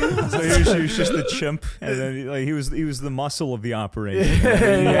he was just the chimp, and then he was the muscle of the operation. He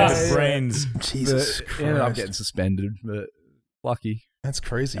had the brains. Jesus Christ. He ended up getting suspended, but lucky. That's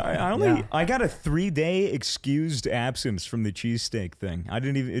crazy. I got a 3-day excused absence from the cheesesteak thing.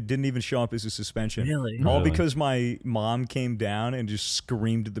 It didn't even show up as a suspension. Really? All because my mom came down and just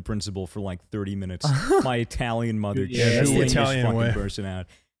screamed at the principal for 30 minutes. My Italian mother, that's the Italian fucking way. person out.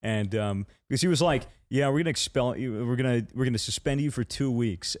 And because he was like, "Yeah, we're gonna expel you. We're gonna suspend you for 2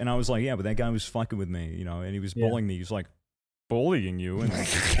 weeks." And I was like, "Yeah, but that guy was fucking with me, and he was bullying me." He's like, bullying you, and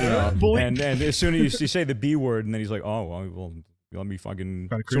and as soon as you say the B word, and then he's like, "Oh, well, let me fucking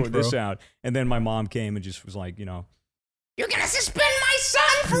sort this out." And then my mom came and just was like, "You're gonna suspend my son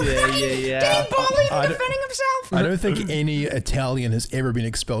for getting bullied and defending himself?" I don't think any Italian has ever been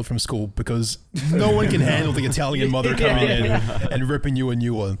expelled from school, because no one can handle the Italian mother coming in and ripping you a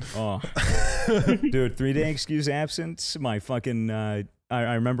new one. Oh, dude, 3-day excuse absence. My fucking, I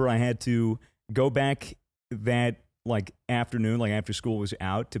remember I had to go back that afternoon, after school was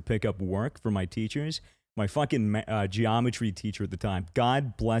out, to pick up work for my teachers. My fucking geometry teacher at the time,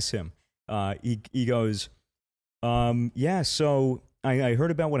 God bless him, he goes, yeah, so I heard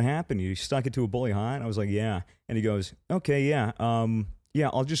about what happened. You stuck it to a bully, huh? And I was like, yeah. And he goes, okay, yeah.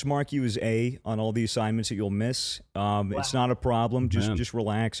 I'll just mark you as A on all the assignments that you'll miss. It's not a problem. Just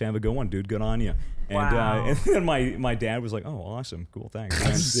relax. Have a good one, dude. Good on you. And then my dad was like, oh, awesome. Cool, thanks.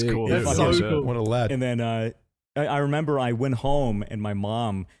 That's cool. That's so cool. What a lad. And then I remember I went home and my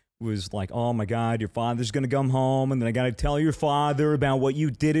mom was like, oh my God, your father's gonna come home, and then I gotta tell your father about what you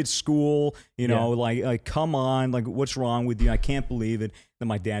did at school. Come on, what's wrong with you? I can't believe it. Then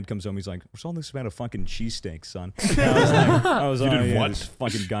my dad comes home, he's like, what's all this about a fucking cheesesteak, son? I was like, did what? This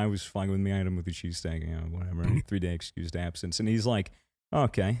fucking guy was fucking with me. I hit him with a cheesesteak, whatever. 3-day excused absence. And he's like,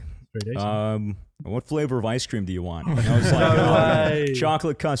 okay, pretty decent. What flavor of ice cream do you want? And I was like,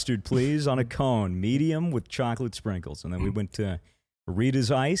 chocolate custard, please, on a cone, medium with chocolate sprinkles. And then we went to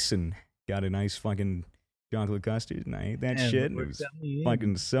Rita's Ice and got a nice fucking chocolate custard, and I ate that shit. And it was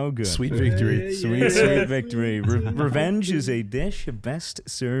fucking so good. Sweet victory. Sweet victory. Revenge is a dish best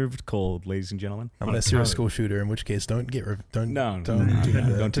served cold, ladies and gentlemen. Unless you're a school shooter, in which case don't do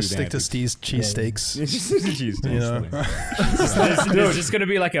that. Just stick to Steve's cheesesteaks. There's just going to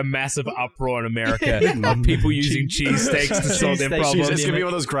be like a massive uproar in America of people using cheesesteaks to solve their problems. It's going to be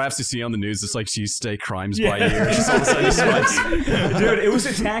one of those graphs you see on the news. It's like cheesesteak crimes by year. Dude, it was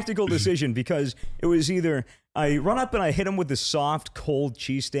a tactical decision because it was either I run up and I hit him with the soft, cold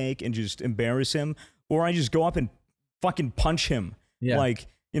cheesesteak and just embarrass him, or I just go up and fucking punch him. Yeah. Like,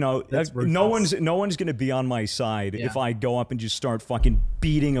 no one's gonna be on my side if I go up and just start fucking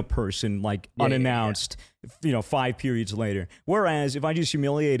beating a person unannounced. 5 periods later. Whereas if I just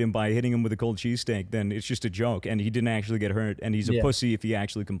humiliate him by hitting him with a cold cheesesteak, then it's just a joke, and he didn't actually get hurt, and he's a pussy if he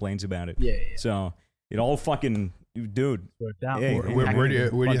actually complains about it. So it all fucking. Dude, worked out. Hey, where do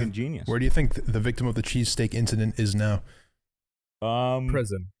you genius. Where do you think the victim of the cheesesteak incident is now?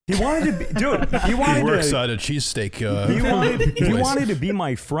 Prison. He wanted to be, dude. He works at a cheesesteak. He wanted to be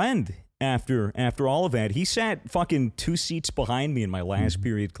my friend after all of that. He sat fucking 2 seats behind me in my last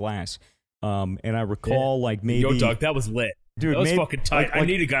period class. And I recall like maybe. Yo, Doug, that was lit. Dude, that was fucking tight. I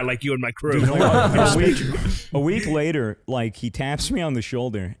need a guy like you in my crew. Dude, a week later, like he taps me on the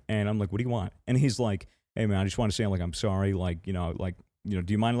shoulder, and I'm like, "What do you want?" And he's like, "Hey man, I just want to say like I'm sorry. Do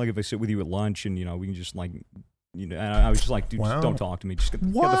you mind like if I sit with you at lunch and we can just like." And I was just like, dude, just don't talk to me. Just get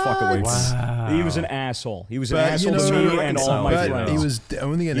the fuck away. Wow. He was an asshole. He was an asshole to me and all my friends. He was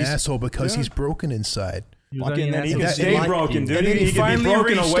only an asshole because he's broken inside. Fucking, and he can stay broken, dude. He can be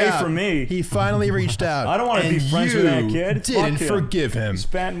broken away from me. He finally reached out. I don't want to be friends with that kid. Didn't forgive him. He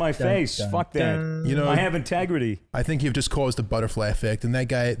spat in my face. Fuck that. I have integrity. I think you've just caused the butterfly effect, and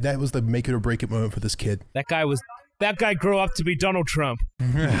that was the make it or break it moment for this kid. That guy grew up to be Donald Trump.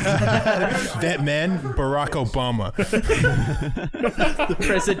 That man, Barack Obama. The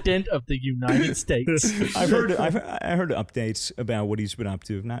president of the United States. I heard updates about what he's been up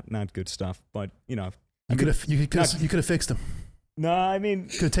to. Not good stuff, but you could have fixed him. No, I mean,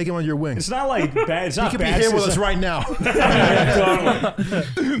 could have taken him on your wing. It's not like bad. It's not he could bad be here with us right now.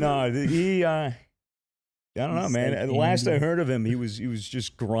 No, he. I don't know, man. The last I heard of him, he was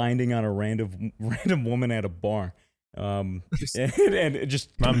just grinding on a random woman at a bar. And just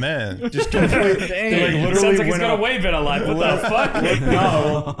my man, just completely. Like, sounds like he's got a way better life. What the fuck?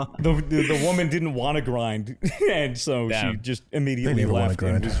 No, the woman didn't want to grind, and so she just immediately left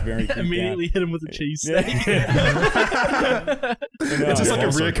and was very immediately hit him with a cheesesteak. It's just like a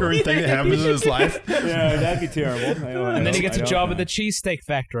reoccurring thing that happens in his life. Yeah, that'd be terrible. And then he gets a job at the cheesesteak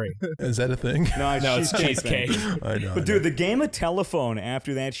factory. Is that a thing? No, it's cheesecake. I know. But dude, the game of telephone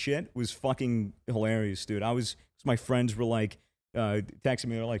after that shit was fucking hilarious, dude. My friends were like, texting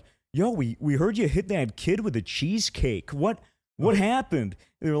me. They're like, "Yo, we heard you hit that kid with a cheesecake. What happened?"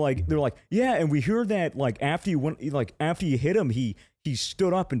 They were like, "Yeah, and we heard that after you hit him, he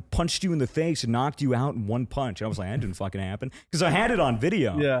stood up and punched you in the face and knocked you out in one punch." And I was like, "That didn't fucking happen," because I had it on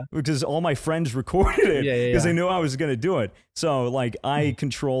video. Yeah, because all my friends recorded it because they knew I was gonna do it. So I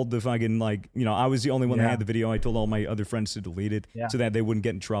controlled the fucking I was the only one that had the video. I told all my other friends to delete it so that they wouldn't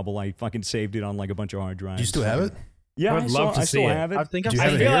get in trouble. I fucking saved it on a bunch of hard drives. Do you still have it? Yeah, I'd love to see still it. have it. I think I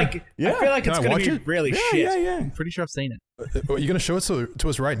feel like it's going to be really shit. Yeah. I'm pretty sure I've seen it. Are you going to show it to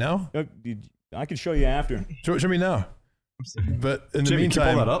us right now? I can show you after. Show me now. But in Jamie, the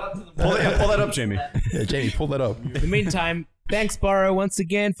meantime, pull that up. Pull that up, Jamie. Yeah, Jamie, pull that up. In the meantime, thanks, Burrow, once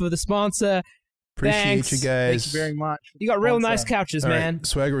again for the sponsor. Appreciate you guys. Thank you very much. You got real nice couches, man. Right,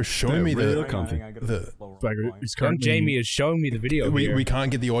 Swagger is showing me real comfy. Young Jamie is showing me the video. We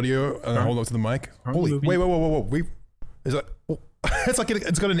can't get the audio. Hold on to the mic. Holy, wait, whoa. It's like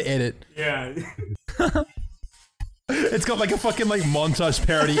it's got an edit. Yeah. It's got like a fucking montage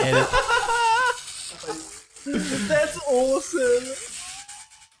parody edit. That's awesome.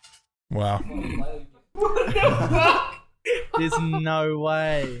 Wow. What the fuck? There's no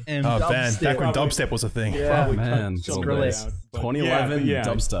way. And man, back when dubstep was a thing. Yeah, man. 2011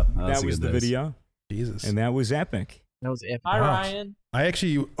 dubstep. That was the video. Jesus. And that was epic. That was epic. Hi, Ryan.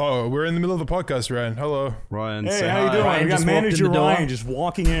 We're in the middle of the podcast, Ryan. Hello. Ryan, hey, say how you doing? Ryan We got just manager walked in the door. Ryan just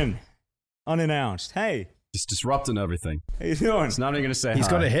walking in, unannounced. Hey. Just disrupting everything. How you doing? It's not even going to say He's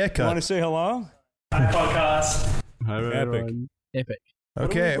hi. got a Want haircut. to say hello? Hi, podcast. Hi, Ryan. Epic.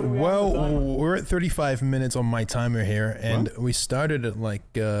 Okay, What are we well, we're at 35 minutes on my timer here, and we started at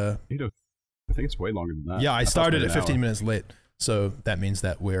I think it's way longer than that. I started at 15 minutes late. So that means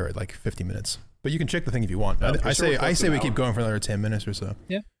that we're at like 50 minutes. But you can check the thing if you want. I say we keep going for another 10 minutes or so.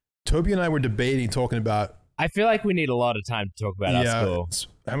 Yeah. Toby and I were debating, talking about. I feel like we need a lot of time to talk about our school.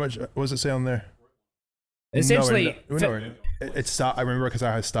 How much? What does it say on there? Essentially, I remember because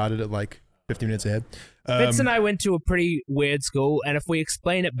I started at like 50 minutes ahead. Fitz and I went to a pretty weird school, and if we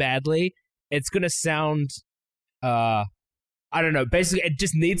explain it badly, it's going to sound, I don't know. Basically, it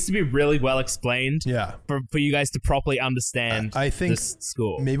just needs to be really well explained for you guys to properly understand I think this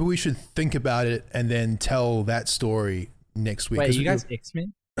school. Maybe we should think about it and then tell that story next week. Wait, you guys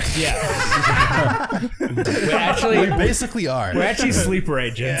X-Men? Yeah. we basically are. We're actually sleeper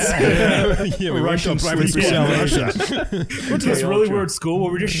agents. Yeah, we went to a private school in Russia. Went to this really weird school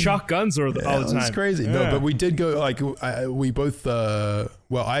where we just shot guns all the time. It's crazy. Yeah. No, but we did go, like, we both,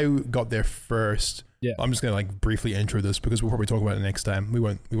 I got there first. Yeah. I'm just going to, like, briefly intro this because we'll probably talk about it next time. We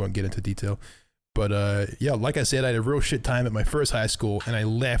won't get into detail. But, like I said, I had a real shit time at my first high school, and I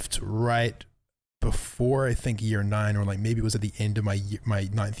left right before, I think, year 9, or like maybe it was at the end of my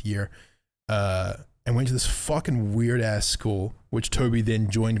 9th year, and went to this fucking weird ass school, which Toby then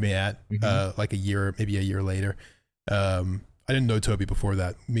joined me at, like maybe a year later. I didn't know Toby before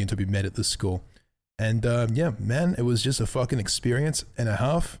that. Me and Toby met at this school, and man, it was just a fucking experience and a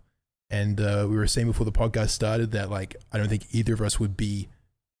half. And we were saying before the podcast started that, like, I don't think either of us would be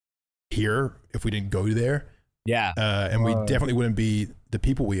here if we didn't go there. Yeah. And we definitely wouldn't be the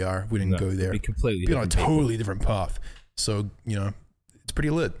people we are if we didn't go there. We'd be on a totally different path. So, it's pretty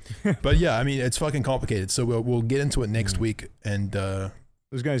lit. But yeah, I mean, it's fucking complicated. So we'll get into it next week. And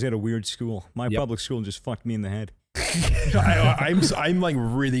those guys had a weird school. My public school just fucked me in the head. I'm like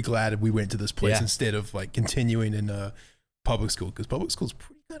really glad we went to this place instead of like continuing in public school, because public school's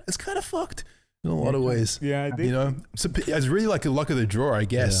pretty good. It's kind of fucked in a lot of ways. Yeah, so it's really like a luck of the draw, I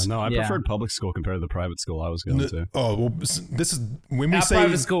guess. Yeah, no, I preferred public school compared to the private school I was going to. Oh well, this is when we say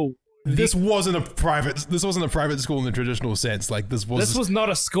private school. This wasn't a private school in the traditional sense. Like this was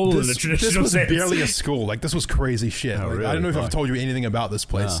not a school in the traditional sense. This was barely a school. Like this was crazy shit. Oh, like, really? I don't know if I've told you anything about this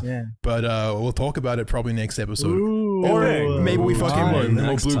place. But we'll talk about it probably next episode. Ooh, or maybe we fucking won't.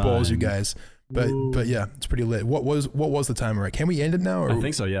 We'll blue balls you time. guys. But yeah, it's pretty lit. What was the timer at? Can we end it now? Or? I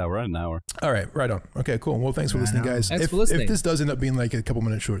think so. Yeah, we're at an hour. All right, right on. Okay, cool. Well, thanks for listening, guys. Thanks for listening. If this does end up being like a couple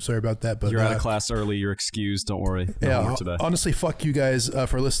minutes short, sorry about that. But You're out of class early. You're excused. Don't worry. Today. Honestly, fuck you guys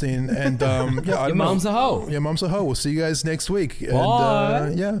for listening. And your mom's a hoe. Yeah, mom's a hoe. We'll see you guys next week. Bye.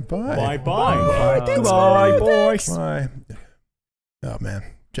 And bye. Bye. Goodbye, boys. Bye. Oh man,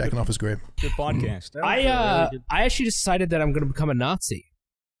 jacking off is great. Good podcast. I actually decided that I'm going to become a Nazi.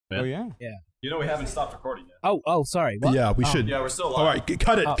 Oh yeah. You know we haven't stopped recording yet. Oh, sorry. What? Yeah, we should. Yeah, we're still live. All right,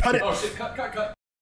 cut it. Oh shit! Cut.